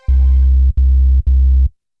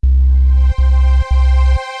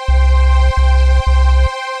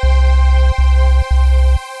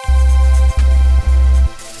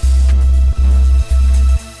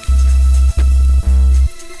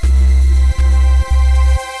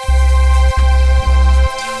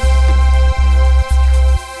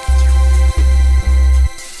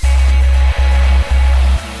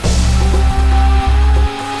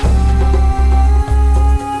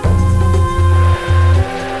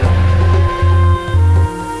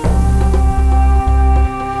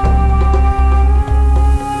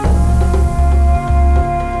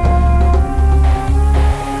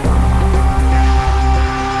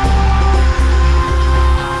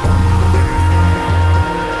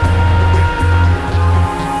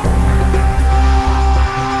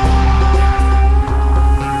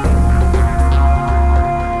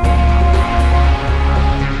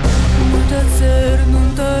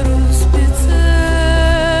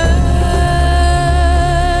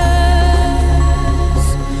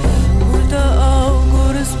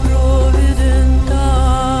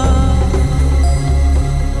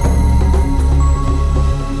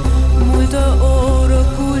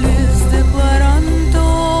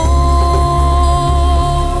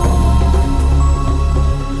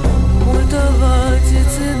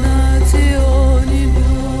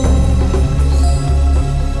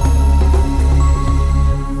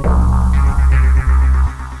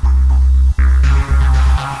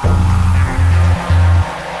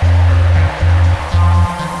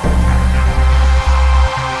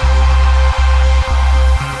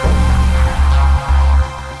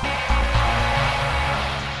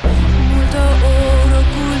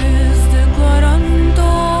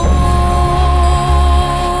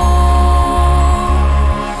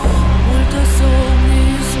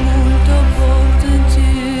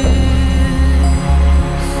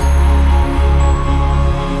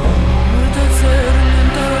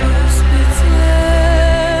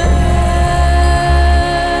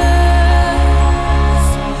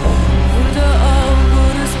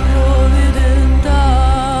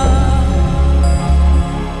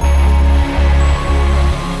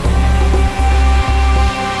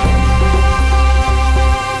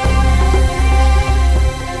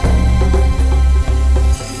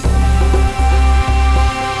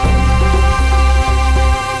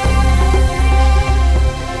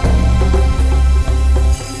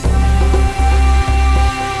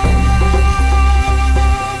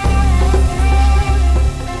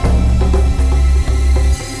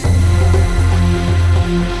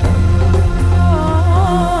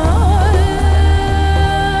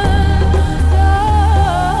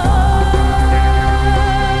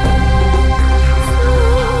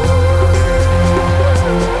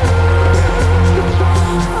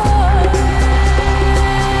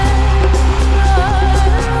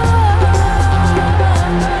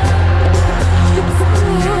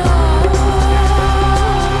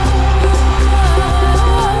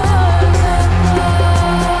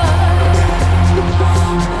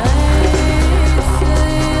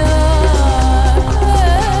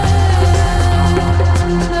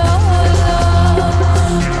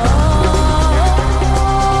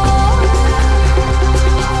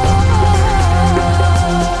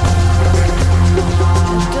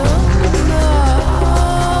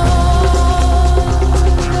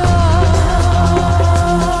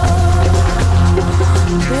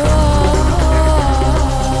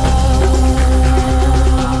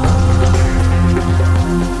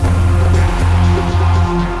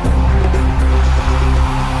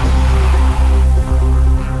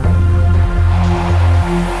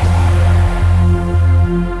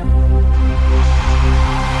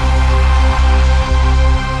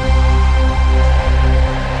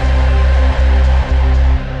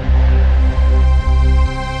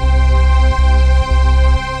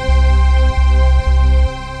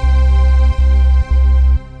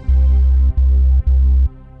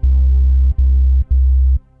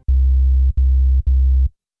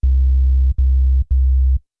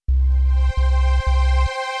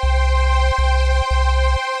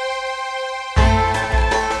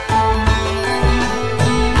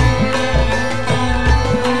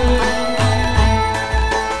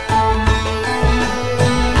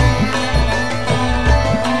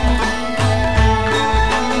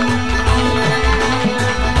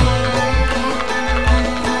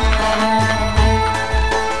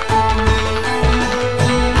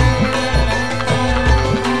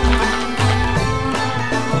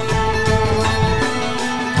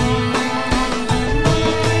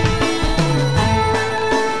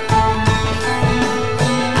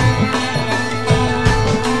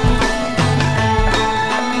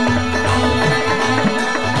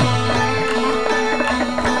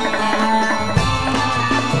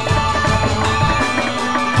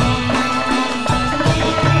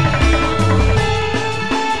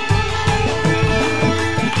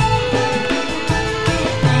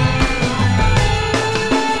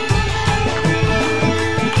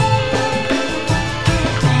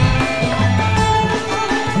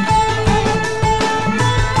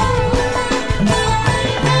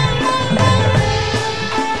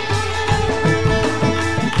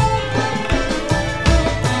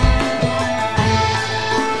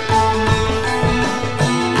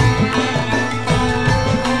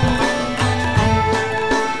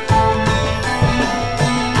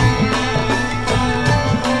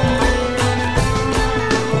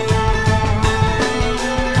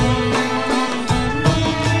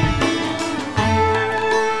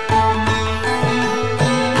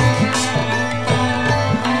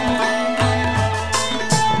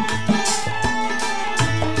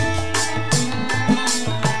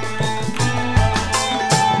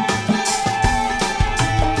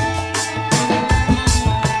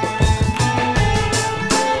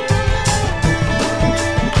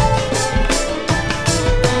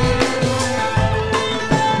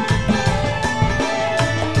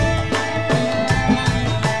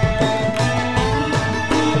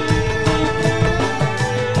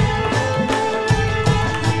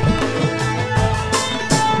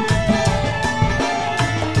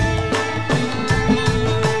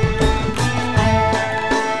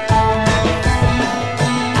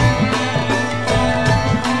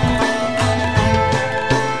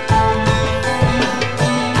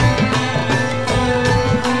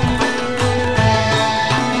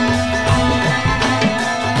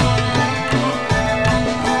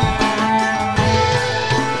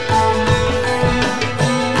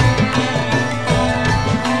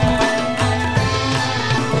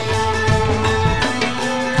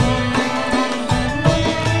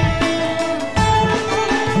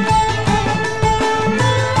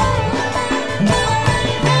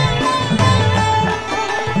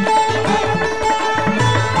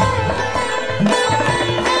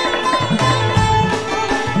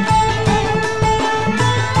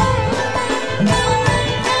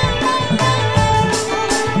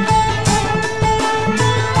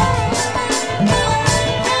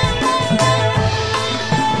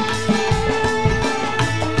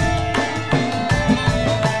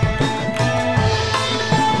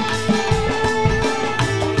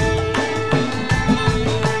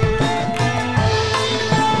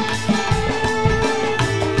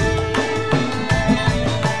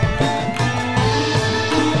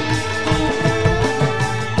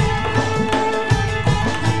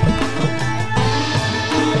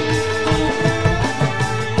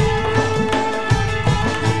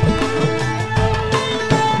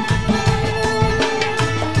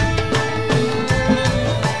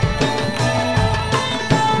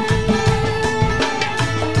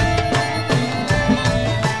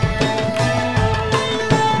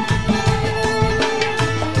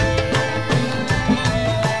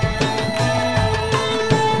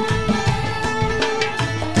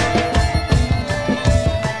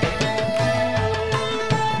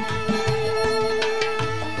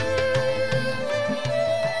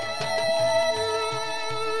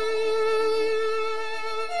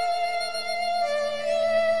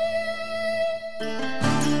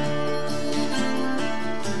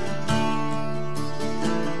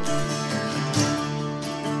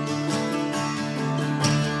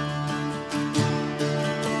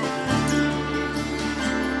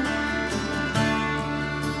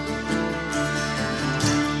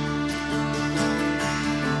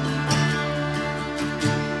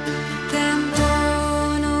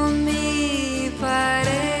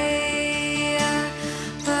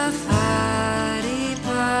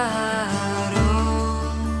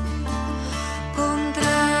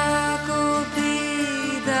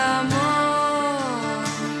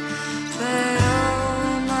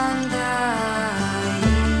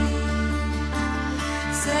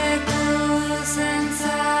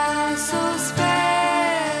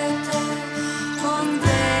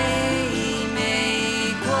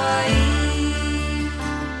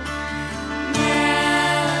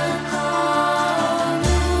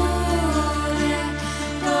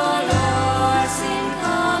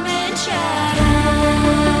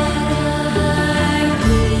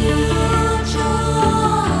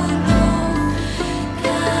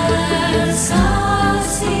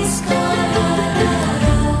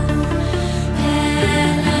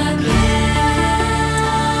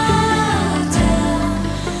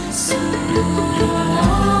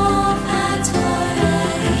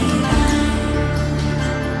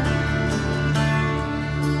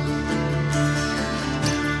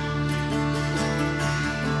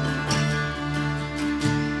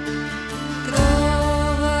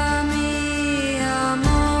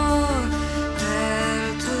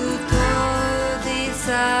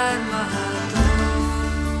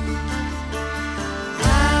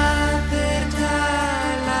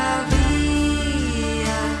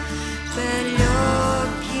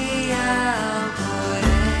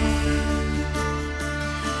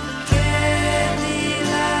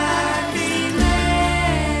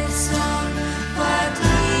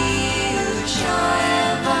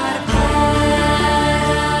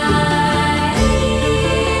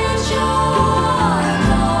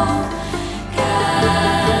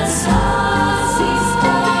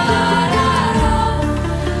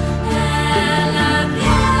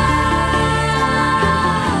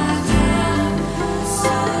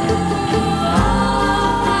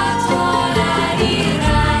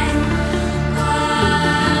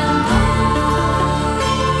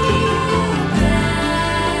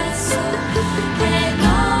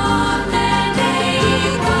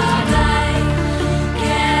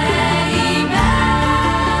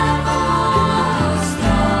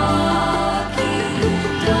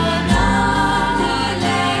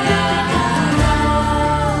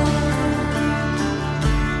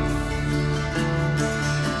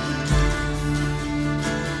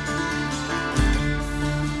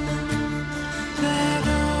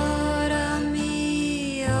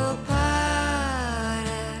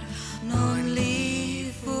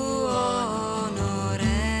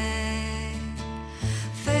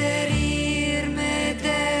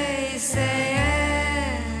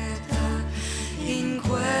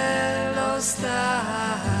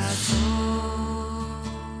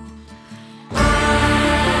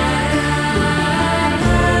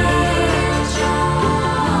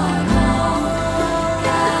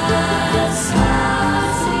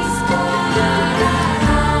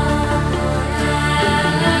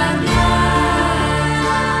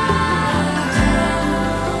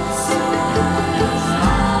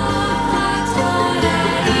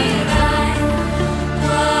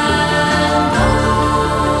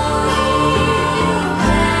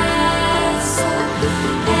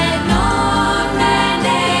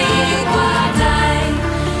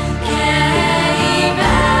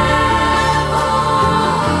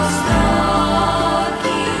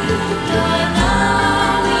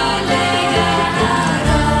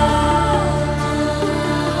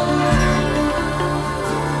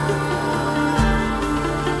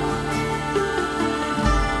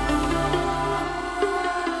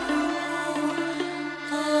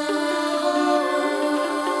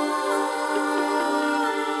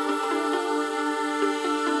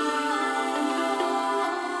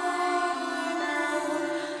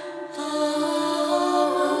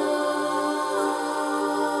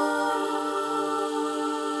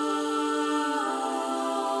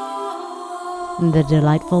 The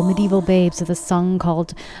delightful Medieval Babes with a song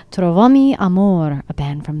called Trovami Amor, a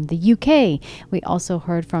band from the UK. We also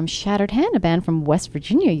heard from Shattered Hand, a band from West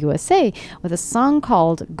Virginia, USA, with a song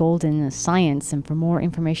called Golden Science. And for more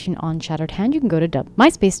information on Shattered Hand, you can go to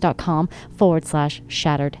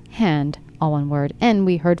myspace.com/Shattered Hand, all one word. And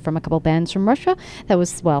we heard from a couple bands from Russia. That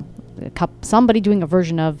was, well, somebody doing a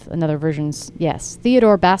version of another version's, yes,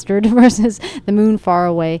 Theodore Bastard versus The Moon Far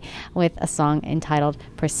Away, with a song entitled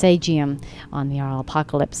Presagium on the Aural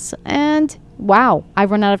Apocalypse. And wow,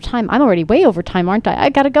 I've run out of time. I'm already way over time, aren't I? I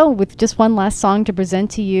gotta go with just one last song to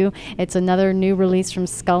present to you. It's another new release from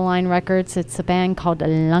Skullline Records. It's a band called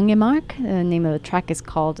Langemark. The name of the track is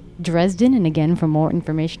called Dresden. And again, for more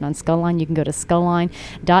information on Skullline, you can go to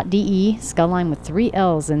skullline.de, Skullline with 3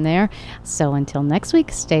 L's in there. So until next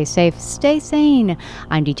week, stay safe, stay sane.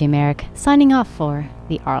 I'm DJ Merrick, signing off for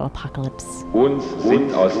the Aural Apocalypse. Uns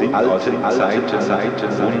sind aus alten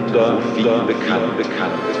Zeiten Wunder viel bekannt.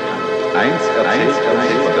 Eins erzählt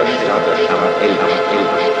von der Stadt Aural.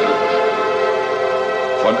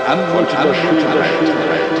 Von anmutiger Schönheit,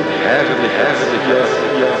 herrlich hier,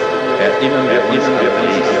 erinnern wir uns an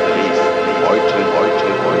heute hier.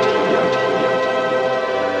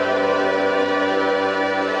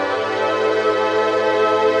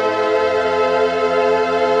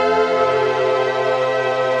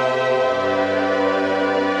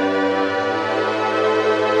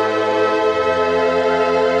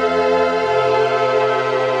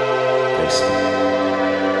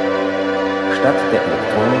 Stadt der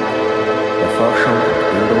Elektronik, der Forschung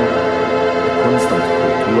und Bildung, der Kunst und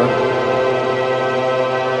Kultur.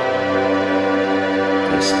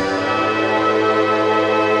 Dresden.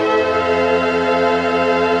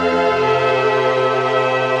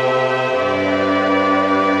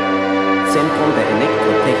 Zentrum der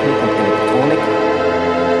Elektrotechnik und Elektronik.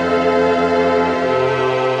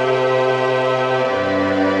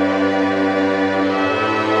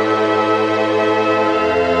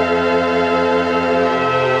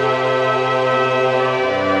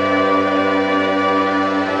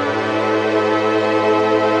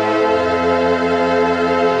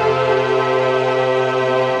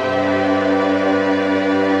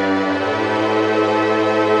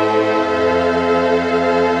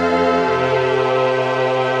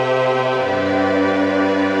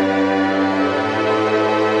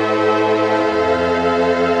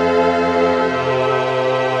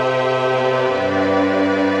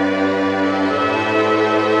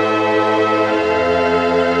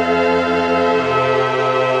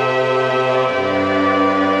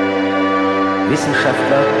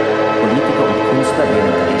 Wissenschaftler, Politiker und Künstler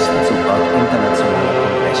wählen Dresden zum Ort internationaler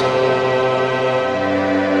Kongresse.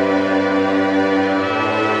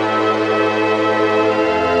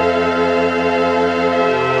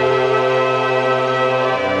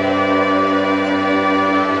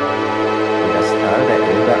 In das Tal der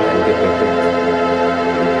Elbe eingebettet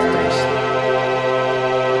liegt Dresden.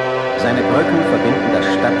 Seine Brücken verbinden das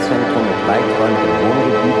Stadtzentrum mit weiträumigen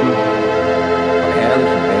Wohngebieten, von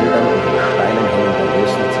herrlichen Wäldern und den steilen Hängen der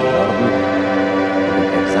Lößnitz im Norden und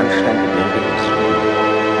dem Sandsteingebirge im Süden.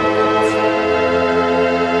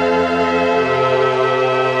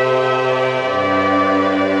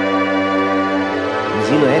 Die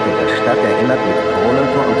Silhouette der Stadt erinnert mit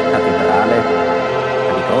Kronentor und Kathedrale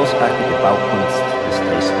an die großartige Baukunst des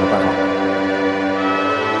Dresdner Barock.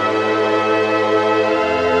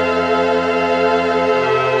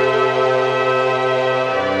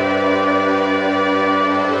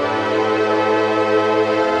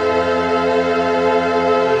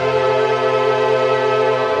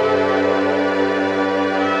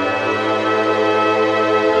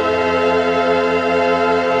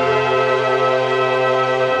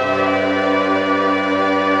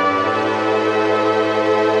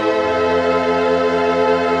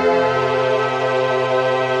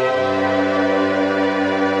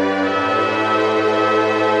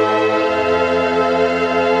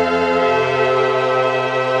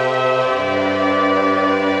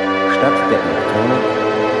 Stadt der Elektronik,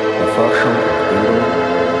 der Forschung und Bildung,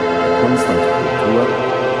 der Kunst und Kultur,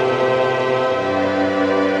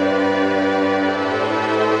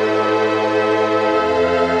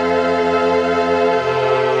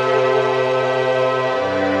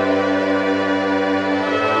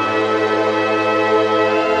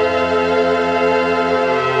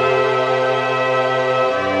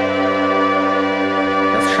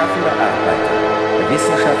 das Schaffen der Arbeiter, der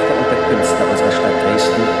Wissenschaftler und der Künstler unserer Stadt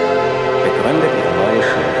Dresden begründet ihre neue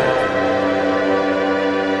Schönheit.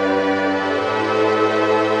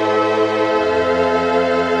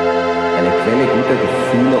 Eine Quelle guter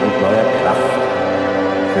Gefühle und neuer Kraft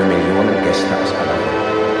für Millionen Gäste aus aller Welt.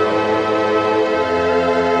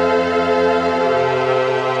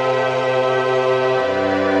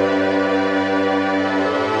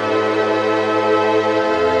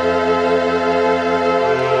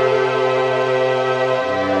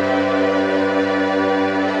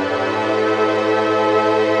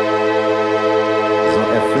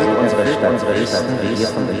 Unsere Dresden hier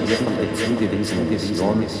von der Geschichte zugewiesene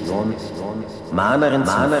Vision, Mahnerin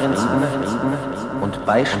zum Frieden und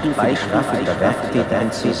Beispiel für die Kraft der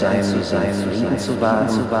Werktätigen zu sein, Frieden zu wahren.